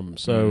Adrian Lamb.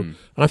 So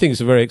I think it's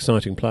a very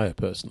exciting player,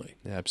 personally.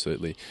 Yeah,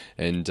 absolutely.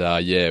 And,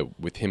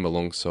 with him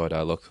alongside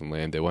Lachlan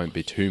Lamb, there won't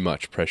be too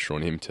much pressure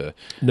on him to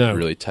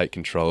really take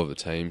control of the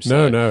team.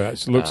 So,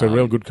 it looks a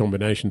real good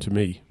combination to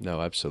me.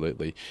 No,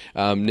 absolutely.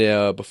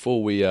 Now,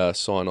 before we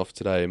sign off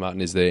today,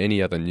 Martyn, is there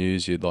any other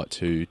news you'd like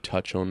to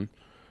touch on?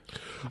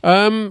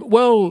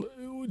 Well,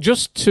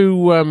 just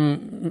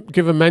to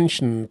give a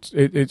mention,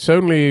 it's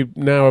only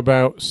now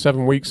about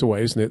 7 weeks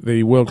away, isn't it,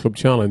 the World Club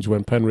Challenge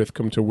when Penrith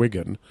come to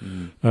Wigan.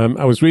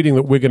 I was reading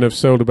that Wigan have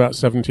sold about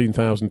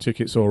 17,000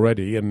 tickets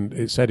already, and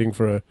it's heading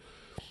for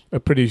a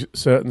pretty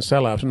certain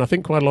sellout. And I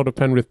think quite a lot of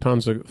Penrith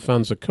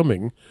fans are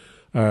coming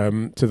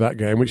to that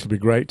game, which will be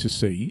great to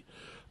see.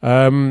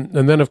 And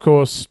then, of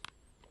course,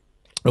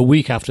 a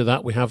week after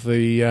that, we have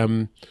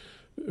the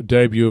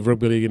debut of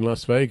Rugby League in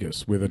Las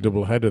Vegas with a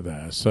double header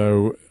there.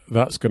 So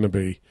that's going to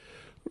be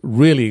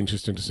really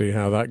interesting to see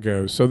how that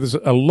goes. So there's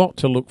a lot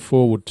to look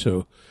forward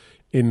to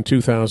in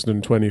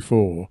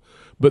 2024.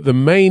 But the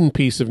main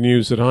piece of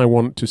news that I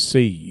want to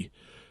see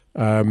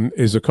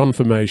is a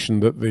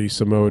confirmation that the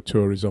Samoa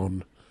Tour is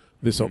on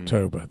this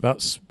October.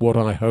 That's what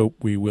I hope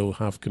we will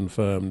have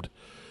confirmed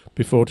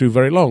before too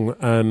very long.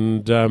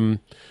 And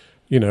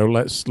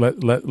let's hope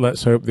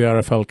the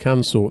RFL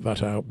can sort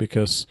that out,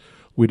 because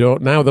we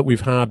don't. Now that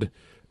we've had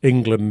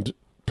England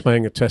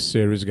playing a test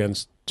series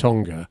against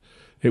Tonga,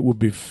 it would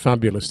be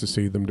fabulous to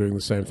see them doing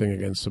the same thing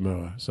against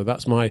Samoa. So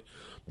that's my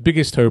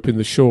biggest hope in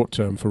the short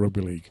term for Rugby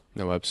League.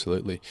 No,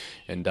 absolutely.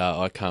 And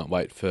I can't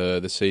wait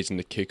for the season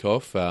to kick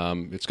off.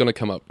 It's going to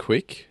come up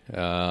quick.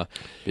 I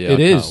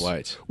can't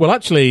wait. Well,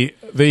 actually,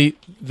 the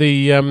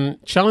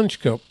Challenge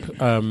Cup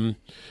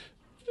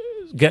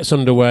gets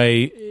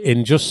underway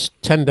in just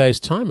 10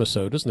 days' time or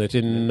so, doesn't it?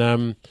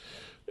 In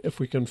if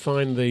we can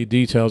find the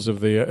details of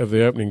the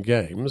opening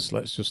games,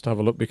 let's just have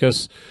a look,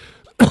 because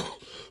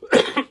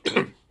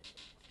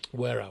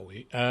where are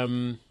we?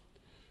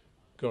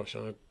 Gosh,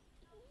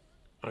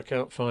 I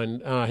can't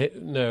find.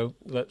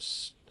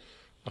 Let's.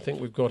 I think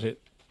we've got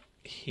it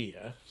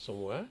here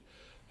somewhere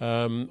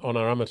on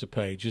our amateur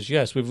pages.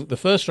 Yes, the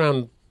first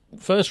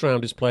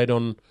round is played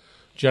on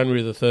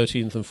January the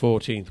 13th and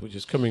 14th, which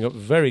is coming up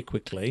very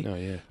quickly. Oh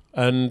yeah,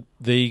 and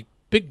the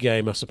big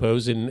game, I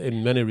suppose,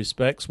 in many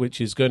respects,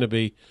 which is going to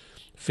be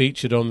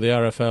featured on the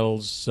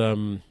RFL's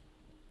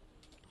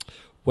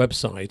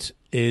website,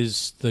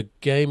 is the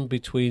game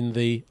between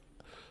the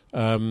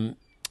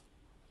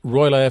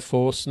Royal Air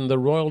Force and the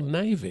Royal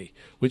Navy,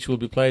 which will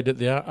be played at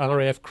the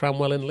RAF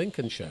Cranwell in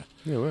Lincolnshire.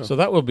 Yeah, well. So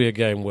that will be a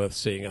game worth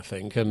seeing, I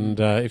think. And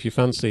if you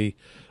fancy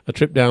a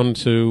trip down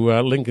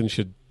to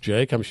Lincolnshire,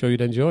 Jake, I'm sure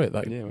you'd enjoy it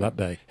that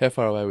day. How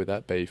far away would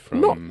that be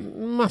from? Not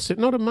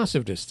a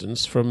massive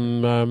distance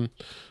from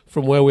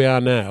where we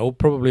are now.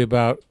 Probably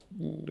about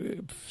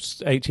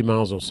 80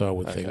 miles or so, I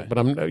would think. But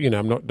I'm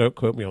not. Don't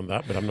quote me on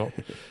that. But I'm not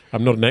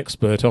an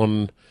expert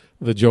on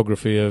the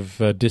geography of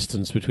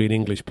distance between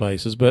English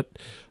places. But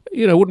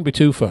it wouldn't be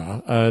too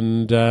far,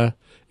 and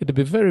it'd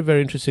be very,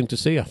 very interesting to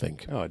see, I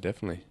think. Oh,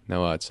 definitely.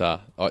 No, it's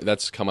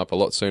that's come up a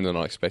lot sooner than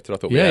I expected. I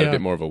thought we had a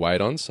bit more of a wait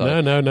on.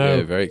 So no.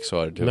 Yeah, very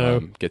excited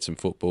to get some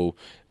football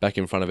back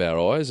in front of our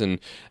eyes. And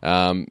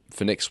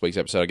for next week's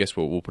episode, I guess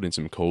we'll put in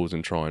some calls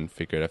and try and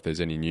figure out if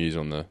there's any news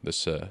on the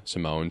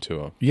Samoan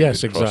tour.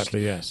 Yes,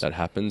 exactly, yes. That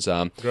happens.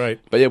 Great.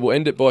 But yeah, we'll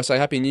end it by saying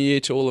Happy New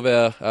Year to all of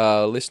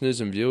our listeners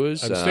and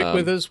viewers. And stick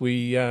with us.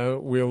 We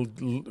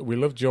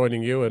love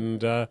joining you,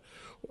 and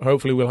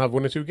hopefully we'll have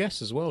one or two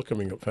guests as well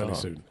coming up fairly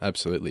soon.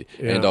 Absolutely.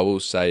 Yeah. And I will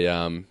say,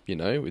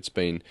 it's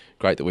been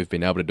great that we've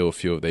been able to do a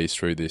few of these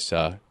through this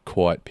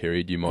quiet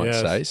period, you might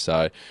say.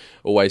 So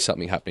always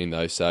something happening,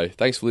 though. So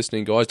thanks for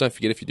listening, guys. Don't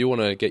forget, if you do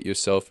want to get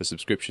yourself a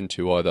subscription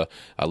to either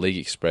League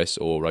Express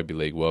or Rugby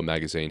League World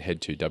Magazine, head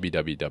to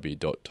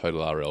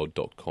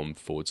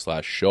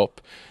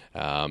www.totalrl.com/shop.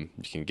 You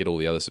can get all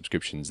the other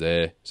subscriptions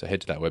there. So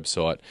head to that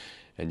website.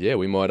 And yeah,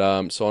 we might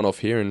sign off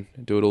here and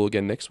do it all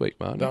again next week,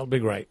 Martyn. That'll be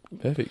great.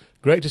 Perfect.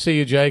 Great to see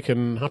you, Jake,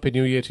 and Happy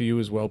New Year to you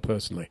as well,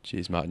 personally.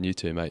 Cheers, Martyn. You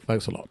too, mate.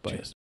 Thanks a lot. Bye.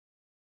 Cheers.